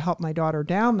did need to help my daughter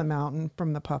down the mountain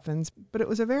from the puffins, but it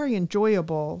was a very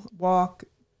enjoyable walk,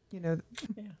 Yeah.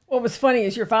 What was funny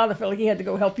is your father felt like he had to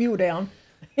go help you down,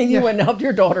 and you went and helped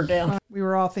your daughter down. We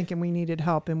were all thinking we needed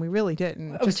help, and we really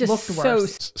didn't. It was just looked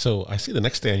worse. So I see the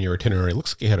next day on your itinerary, it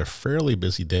looks like you had a fairly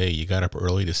busy day. You got up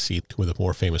early to see two of the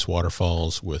more famous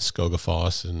waterfalls with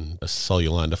Skogafoss and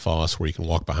Seljalandafoss, where you can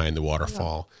walk behind the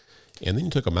waterfall. Yeah. And then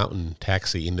you took a mountain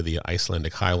taxi into the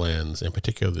Icelandic highlands, in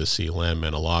particular to see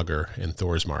Landmannalaugar and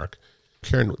Thorsmark.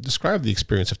 Karen, describe the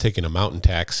experience of taking a mountain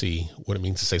taxi, what it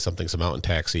means to say something's a mountain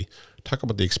taxi. Talk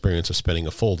about the experience of spending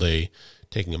a full day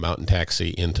taking a mountain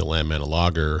taxi into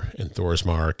Landmannalaugar and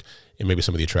Thorsmark, and maybe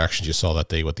some of the attractions you saw that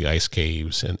day with the ice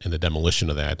caves and the demolition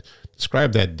of that.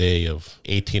 Describe that day of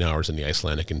 18 hours in the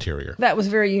Icelandic interior. That was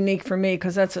very unique for me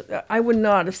because I would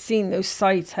not have seen those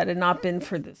sites had it not been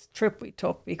for this trip we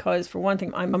took, because for one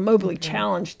thing, I'm mobilely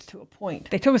challenged to a point.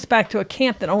 They took us back to a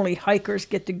camp that only hikers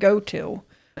get to go to.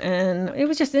 And it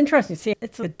was just interesting to see.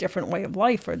 It's a different way of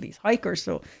life for these hikers.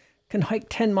 So can hike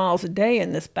 10 miles a day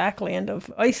in this backland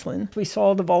of Iceland. We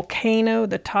saw the volcano,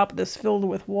 the top of this filled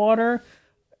with water.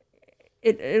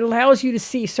 It allows you to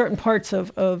see certain parts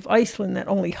of Iceland that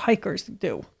only hikers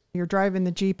do. You're driving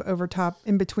the Jeep over top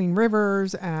in between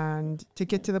rivers and to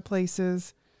get to the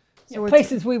places. So it's,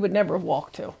 Places we would never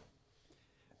walk to.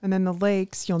 and then the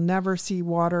lakes, you'll never see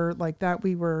water like that.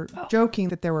 We were joking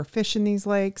that there were fish in these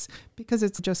lakes because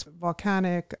it's just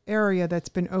volcanic area that's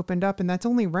been opened up, and that's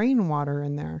only rainwater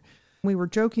in there. We were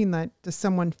joking that does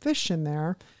someone fish in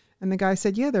there? And the guy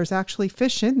said, yeah, there's actually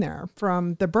fish in there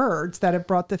from the birds that have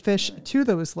brought the fish to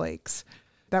those lakes.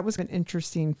 That was an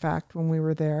interesting fact when we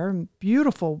were there.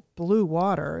 Beautiful blue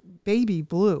water, baby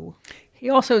blue. He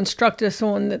also instructed us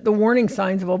on the warning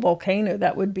signs of a volcano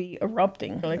that would be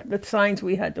erupting, like the signs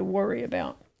we had to worry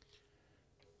about.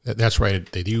 That's right.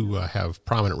 They do have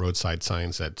prominent roadside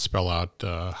signs that spell out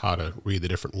how to read the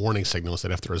different warning signals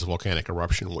that if there is a volcanic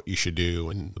eruption, what you should do,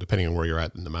 and depending on where you're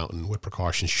at in the mountain, what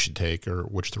precautions you should take or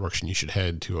which direction you should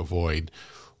head to avoid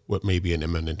what may be an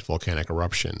imminent volcanic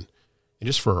eruption. And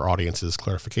just for our audience's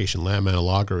clarification, La Manna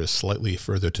Lager is slightly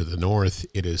further to the north.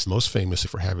 It is most famous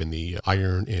for having the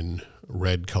iron in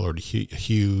red colored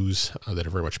hues that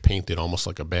are very much painted, almost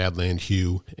like a Badland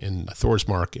hue. And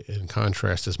Thorsmark, in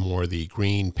contrast, is more the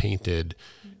green painted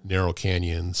narrow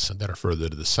canyons that are further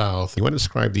to the south. You want to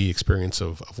describe the experience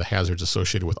of the hazards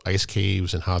associated with ice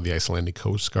caves and how the Icelandic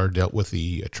Coast Guard dealt with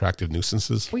the attractive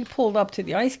nuisances? We pulled up to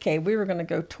the ice cave. We were going to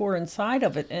go tour inside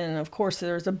of it. And of course,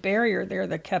 there's a barrier there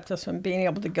that kept us from being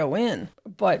able to go in.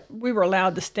 But we were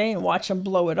allowed to stay and watch them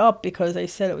blow it up because they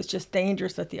said it was just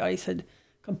dangerous, that the ice had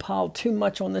compiled too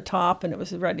much on the top and it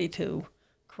was ready to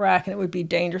crack and it would be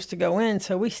dangerous to go in.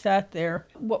 So we sat there.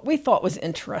 What we thought was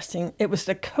interesting, it was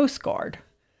the Coast Guard.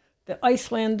 The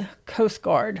Iceland Coast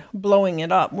Guard blowing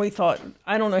it up. We thought,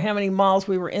 I don't know how many miles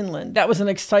we were inland. That was an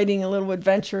exciting little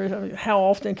adventure. How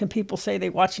often can people say they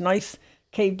watch an ice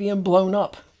cave being blown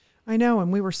up? I know,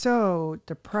 and we were so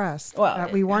depressed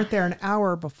that we weren't there an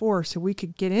hour before so we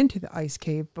could get into the ice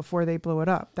cave before they blew it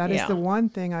up. That is the one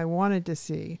thing I wanted to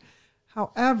see.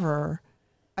 However,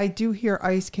 I do hear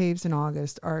ice caves in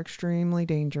August are extremely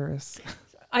dangerous.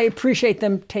 I appreciate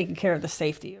them taking care of the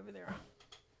safety over there.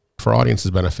 For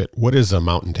audience's benefit, what is a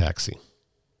mountain taxi?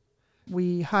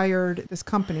 We hired this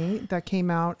company that came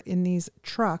out in these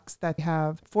trucks that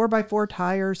have 4x4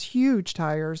 tires, huge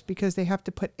tires, because they have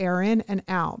to put air in and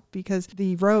out because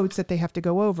the roads that they have to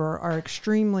go over are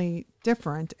extremely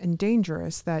different and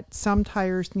dangerous, that some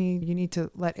tires you need to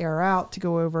let air out to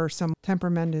go over some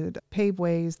temperamented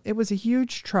paveways. It was a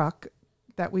huge truck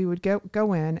that we would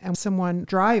go in and someone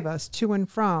drive us to and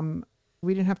from.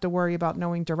 We didn't have to worry about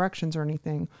knowing directions or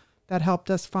anything. That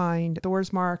helped us find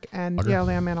Thorsmark and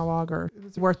La Manna Lager. It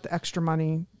was worth the extra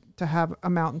money to have a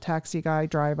mountain taxi guy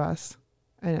drive us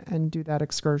and do that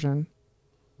excursion.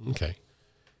 Okay.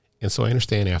 And so I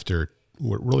understand after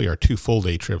what really are 2 full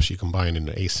day trips, you combine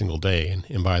into a single day.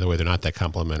 And by the way, they're not that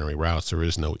complimentary routes. There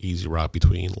is no easy route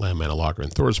between La Manna Lager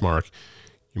and Thorsmark.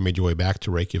 You made your way back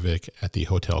to Reykjavik at the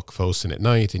Hotel Kvosin at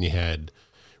night, and you had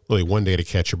really 1 day to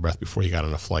catch your breath before you got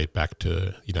on a flight back to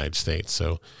the United States.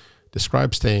 So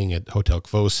describe staying at Hotel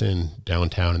Kvosin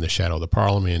downtown in the shadow of the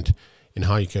Parliament and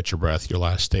how you catch your breath your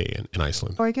last day in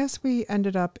Iceland. So I guess we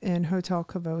ended up in Hotel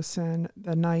Kvosin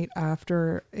the night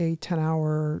after a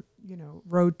 10-hour,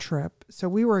 road trip. So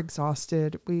we were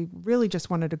exhausted. We really just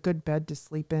wanted a good bed to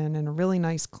sleep in and a really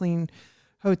nice, clean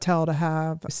hotel to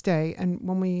have a stay. And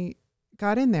when we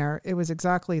got in there, it was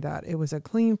exactly that. It was a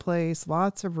clean place,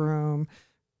 lots of room,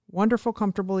 wonderful,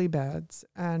 comfortably beds,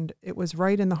 and it was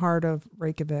right in the heart of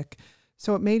Reykjavik.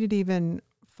 So it made it even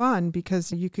fun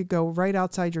because you could go right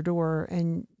outside your door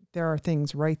and there are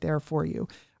things right there for you.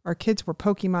 Our kids were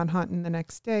Pokemon hunting the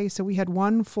next day, so we had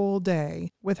 1 full day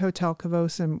with Hotel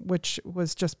Kvosin, which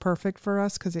was just perfect for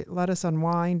us because it let us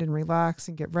unwind and relax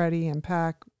and get ready and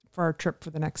pack for our trip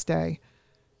for the next day.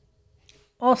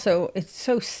 Also, it's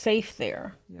so safe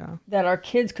there that our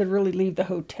kids could really leave the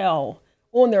hotel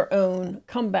on their own,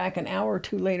 come back an hour or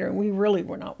 2 later, and we really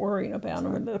were not worrying about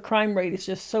them. The crime rate is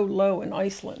just so low in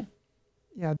Iceland.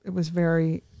 Yeah, it was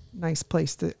very nice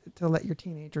place to let your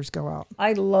teenagers go out.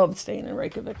 I loved staying in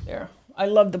Reykjavik there. I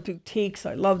loved the boutiques.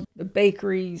 I loved the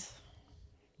bakeries,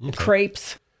 the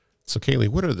crepes. So, Kaylee,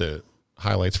 what are the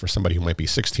highlights for somebody who might be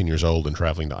 16 years old and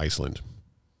traveling to Iceland?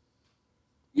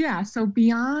 Yeah, so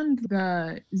beyond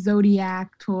the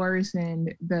Zodiac tours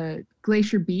and the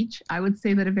Glacier Beach, I would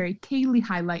say that a very Kaylee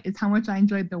highlight is how much I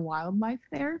enjoyed the wildlife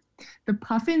there. The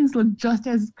puffins look just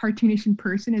as cartoonish in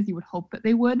person as you would hope that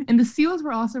they would. And the seals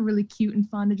were also really cute and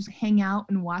fun to just hang out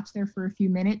and watch there for a few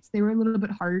minutes. They were a little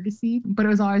bit harder to see, but it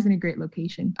was always in a great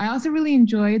location. I also really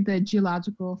enjoyed the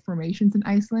geological formations in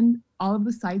Iceland. All of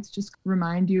the sites just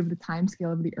remind you of the time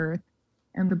scale of the Earth.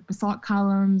 And the basalt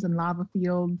columns and lava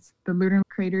fields, the lunar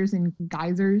craters and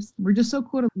geysers were just so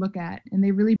cool to look at. And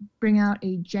they really bring out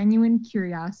a genuine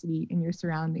curiosity in your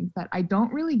surroundings that I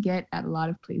don't really get at a lot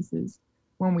of places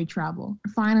when we travel.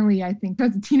 Finally, I think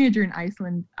as a teenager in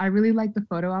Iceland, I really liked the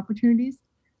photo opportunities.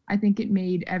 I think it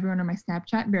made everyone on my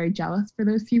Snapchat very jealous for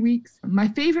those few weeks. My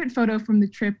favorite photo from the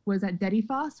trip was at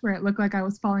Dettifoss, where it looked like I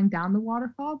was falling down the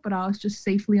waterfall, but I was just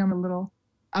safely on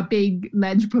a big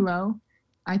ledge below.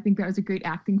 I think that was a great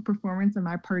acting performance on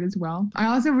my part as well. I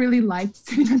also really liked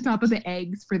sitting on top of the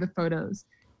eggs for the photos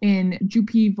in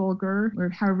Djúpivogur, or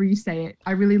however you say it.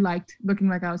 I really liked looking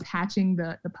like I was hatching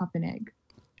the puffin egg.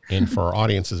 And for our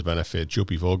audience's benefit,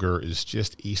 Djúpivogur is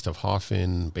just east of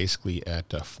Hofen, basically at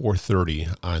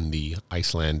 4:30 on the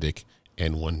Icelandic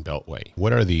N1 Beltway.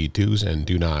 What are the do's and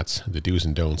do nots, the do's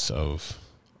and don'ts of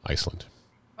Iceland?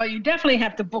 Well, you definitely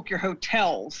have to book your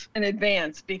hotels in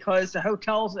advance because the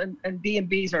hotels and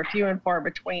B&Bs are few and far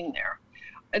between there.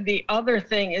 The other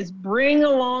thing is bring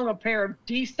along a pair of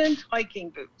decent hiking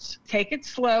boots. Take it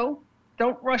slow.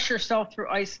 Don't rush yourself through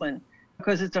Iceland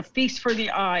because it's a feast for the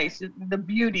eyes, the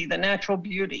beauty, the natural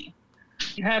beauty.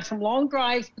 You have some long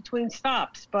drives between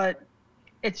stops, but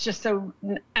it's just so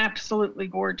absolutely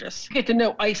gorgeous. You get to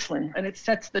know Iceland, and it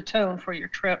sets the tone for your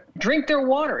trip. Drink their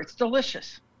water. It's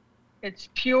delicious. It's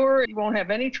pure. You won't have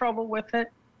any trouble with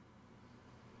it.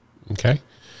 Okay.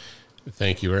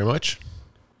 Thank you very much.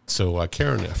 So,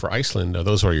 Karen, for Iceland,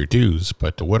 those are your do's,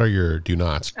 but what are your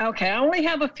do-nots? Okay, I only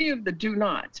have a few of the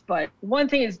do-nots, but one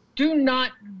thing is do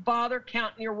not bother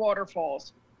counting your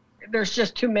waterfalls. There's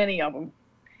just too many of them.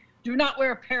 Do not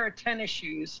wear a pair of tennis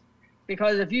shoes,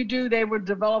 because if you do, they would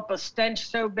develop a stench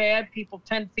so bad, people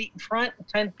 10 feet in front and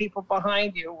 10 people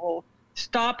behind you will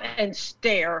stop and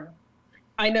stare.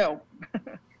 I know.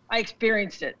 I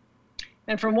experienced it.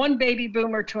 And from one baby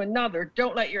boomer to another,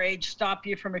 don't let your age stop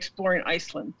you from exploring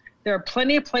Iceland. There are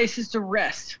plenty of places to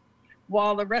rest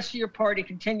while the rest of your party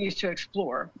continues to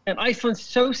explore. And Iceland's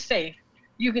so safe,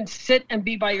 you can sit and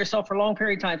be by yourself for long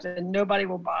period of times and nobody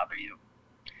will bother you.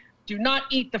 Do not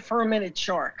eat the fermented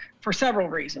shark for several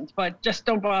reasons, but just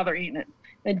don't bother eating it.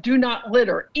 And do not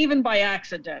litter, even by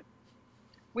accident.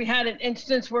 We had an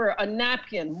instance where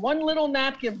one little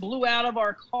napkin blew out of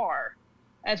our car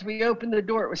as we opened the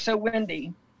door. It was so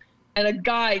windy. And a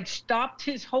guide stopped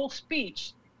his whole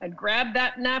speech and grabbed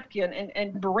that napkin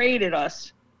and berated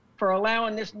us for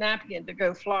allowing this napkin to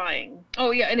go flying.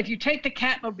 Oh, yeah, and if you take the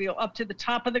Catmobile up to the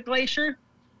top of the glacier,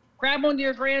 grab onto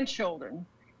your grandchildren,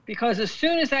 because as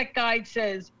soon as that guide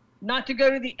says not to go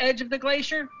to the edge of the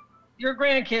glacier, your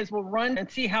grandkids will run and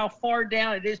see how far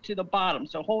down it is to the bottom,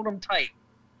 so hold them tight.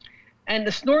 And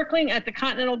the snorkeling at the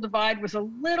Continental Divide was a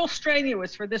little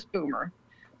strenuous for this boomer.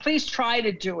 Please try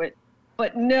to do it,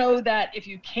 but know that if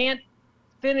you can't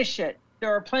finish it, there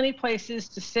are plenty of places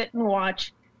to sit and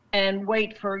watch and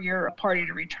wait for your party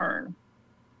to return.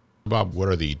 Bob, what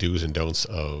are the do's and don'ts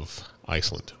of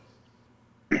Iceland?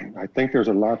 I think there's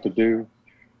a lot to do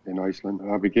in Iceland.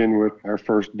 I'll begin with our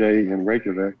first day in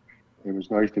Reykjavik. It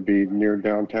was nice to be near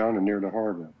downtown and near the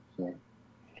harbor.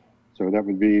 So that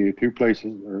would be two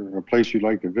places, or a place you'd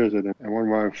like to visit. And one of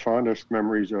my fondest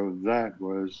memories of that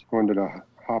was going to the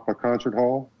Hapa Concert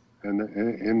Hall. And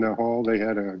in the hall, they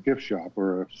had a gift shop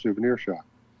or a souvenir shop.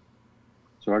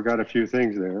 So I got a few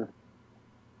things there.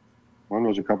 One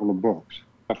was a couple of books.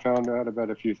 I found out about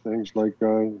a few things like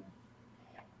the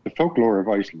folklore of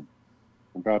Iceland,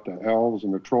 about the elves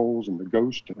and the trolls and the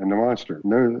ghost and the monster.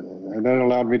 And that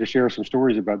allowed me to share some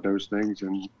stories about those things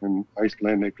in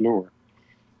Icelandic lore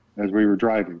as we were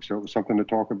driving. So it was something to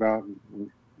talk about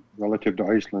relative to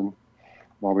Iceland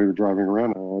while we were driving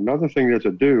around. Another thing that's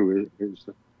a do is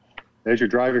as you're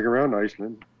driving around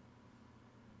Iceland,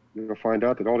 you'll find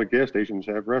out that all the gas stations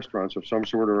have restaurants of some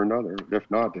sort or another. If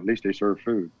not, at least they serve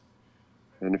food.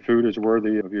 And the food is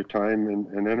worthy of your time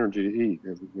and energy to eat.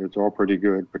 It's all pretty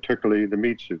good, particularly the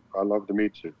meat soup. I love the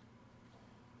meat soup.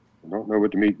 I don't know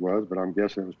what the meat was, but I'm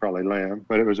guessing it was probably lamb.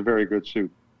 But it was a very good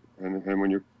soup. And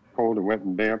when you're cold and wet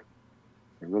and damp,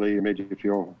 it really made you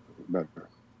feel better.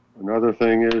 Another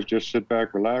thing is just sit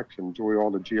back, relax, enjoy all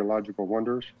the geological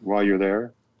wonders while you're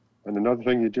there. And another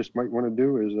thing you just might want to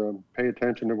do is pay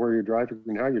attention to where you're driving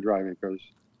and how you're driving, because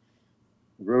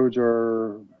the roads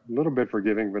are a little bit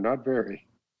forgiving, but not very.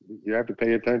 You have to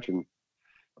pay attention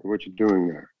to what you're doing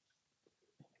there.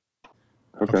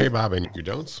 Okay, Bob, and your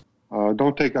don'ts?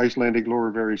 Don't take Icelandic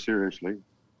lore very seriously,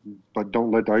 but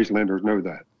don't let the Icelanders know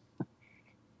that.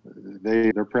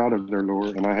 They're proud of their lore,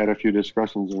 and I had a few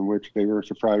discussions in which they were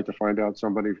surprised to find out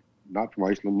somebody not from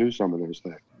Iceland knew some of those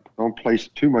things. Don't place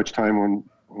too much time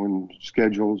on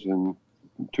schedules and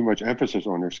too much emphasis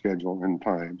on their schedule and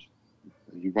times.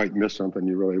 You might miss something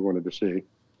you really wanted to see.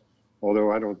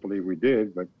 Although I don't believe we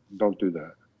did, but don't do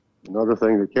that. Another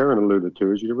thing that Karen alluded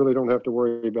to is you really don't have to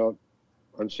worry about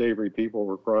unsavory people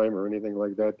or crime or anything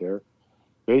like that there.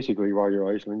 Basically, while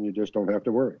you're Iceland, you just don't have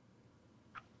to worry.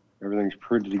 Everything's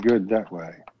pretty good that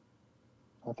way.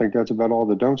 I think that's about all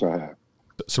the don'ts I have.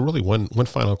 So really one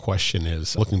final question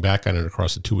is, looking back on it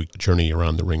across the 2-week journey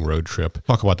around the Ring Road trip,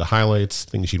 talk about the highlights,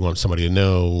 things you'd want somebody to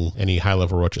know, any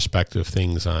high-level retrospective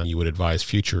things you would advise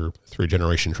future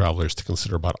three-generation travelers to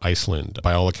consider about Iceland.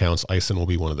 By all accounts, Iceland will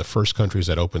be one of the first countries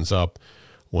that opens up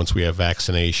once we have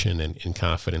vaccination and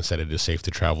confidence that it is safe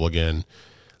to travel again.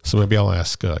 So maybe I'll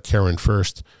ask Karen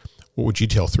first, what would you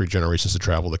tell three generations of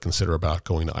travel to consider about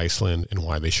going to Iceland and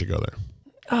why they should go there?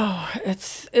 Oh,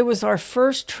 it was our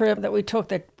first trip that we took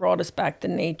that brought us back to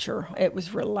nature. It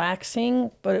was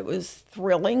relaxing, but it was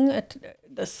thrilling.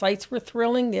 The sights were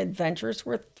thrilling. The adventures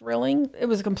were thrilling. It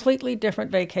was a completely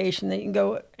different vacation. That you can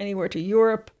go anywhere to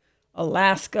Europe,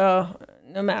 Alaska,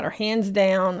 no matter, hands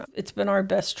down. It's been our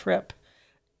best trip.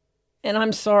 And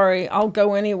I'm sorry, I'll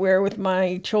go anywhere with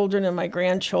my children and my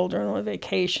grandchildren on a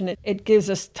vacation. It gives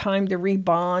us time to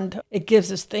rebond. It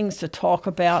gives us things to talk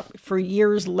about. For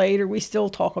years later, we still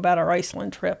talk about our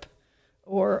Iceland trip.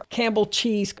 Or Campbell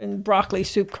cheese and broccoli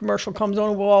soup commercial comes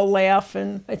on, we'll all laugh.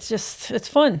 And it's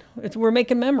fun. We're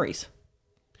making memories.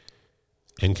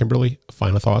 And Kimberly,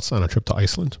 final thoughts on a trip to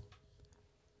Iceland?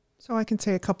 So I can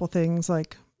say a couple things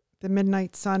like the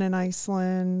midnight sun in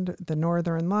Iceland, the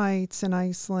northern lights in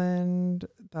Iceland,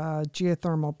 the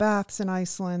geothermal baths in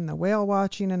Iceland, the whale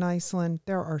watching in Iceland.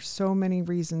 There are so many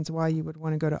reasons why you would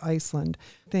want to go to Iceland.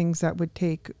 Things that would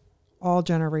take all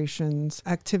generations,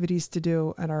 activities to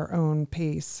do at our own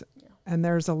pace. And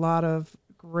there's a lot of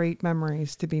great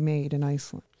memories to be made in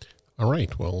Iceland. All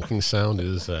right. Well, Looking Sound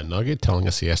is Nugget telling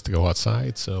us he has to go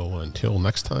outside. So until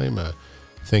next time,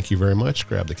 thank you very much.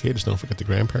 Grab the kids. Don't forget the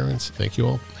grandparents. Thank you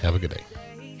all. Have a good day.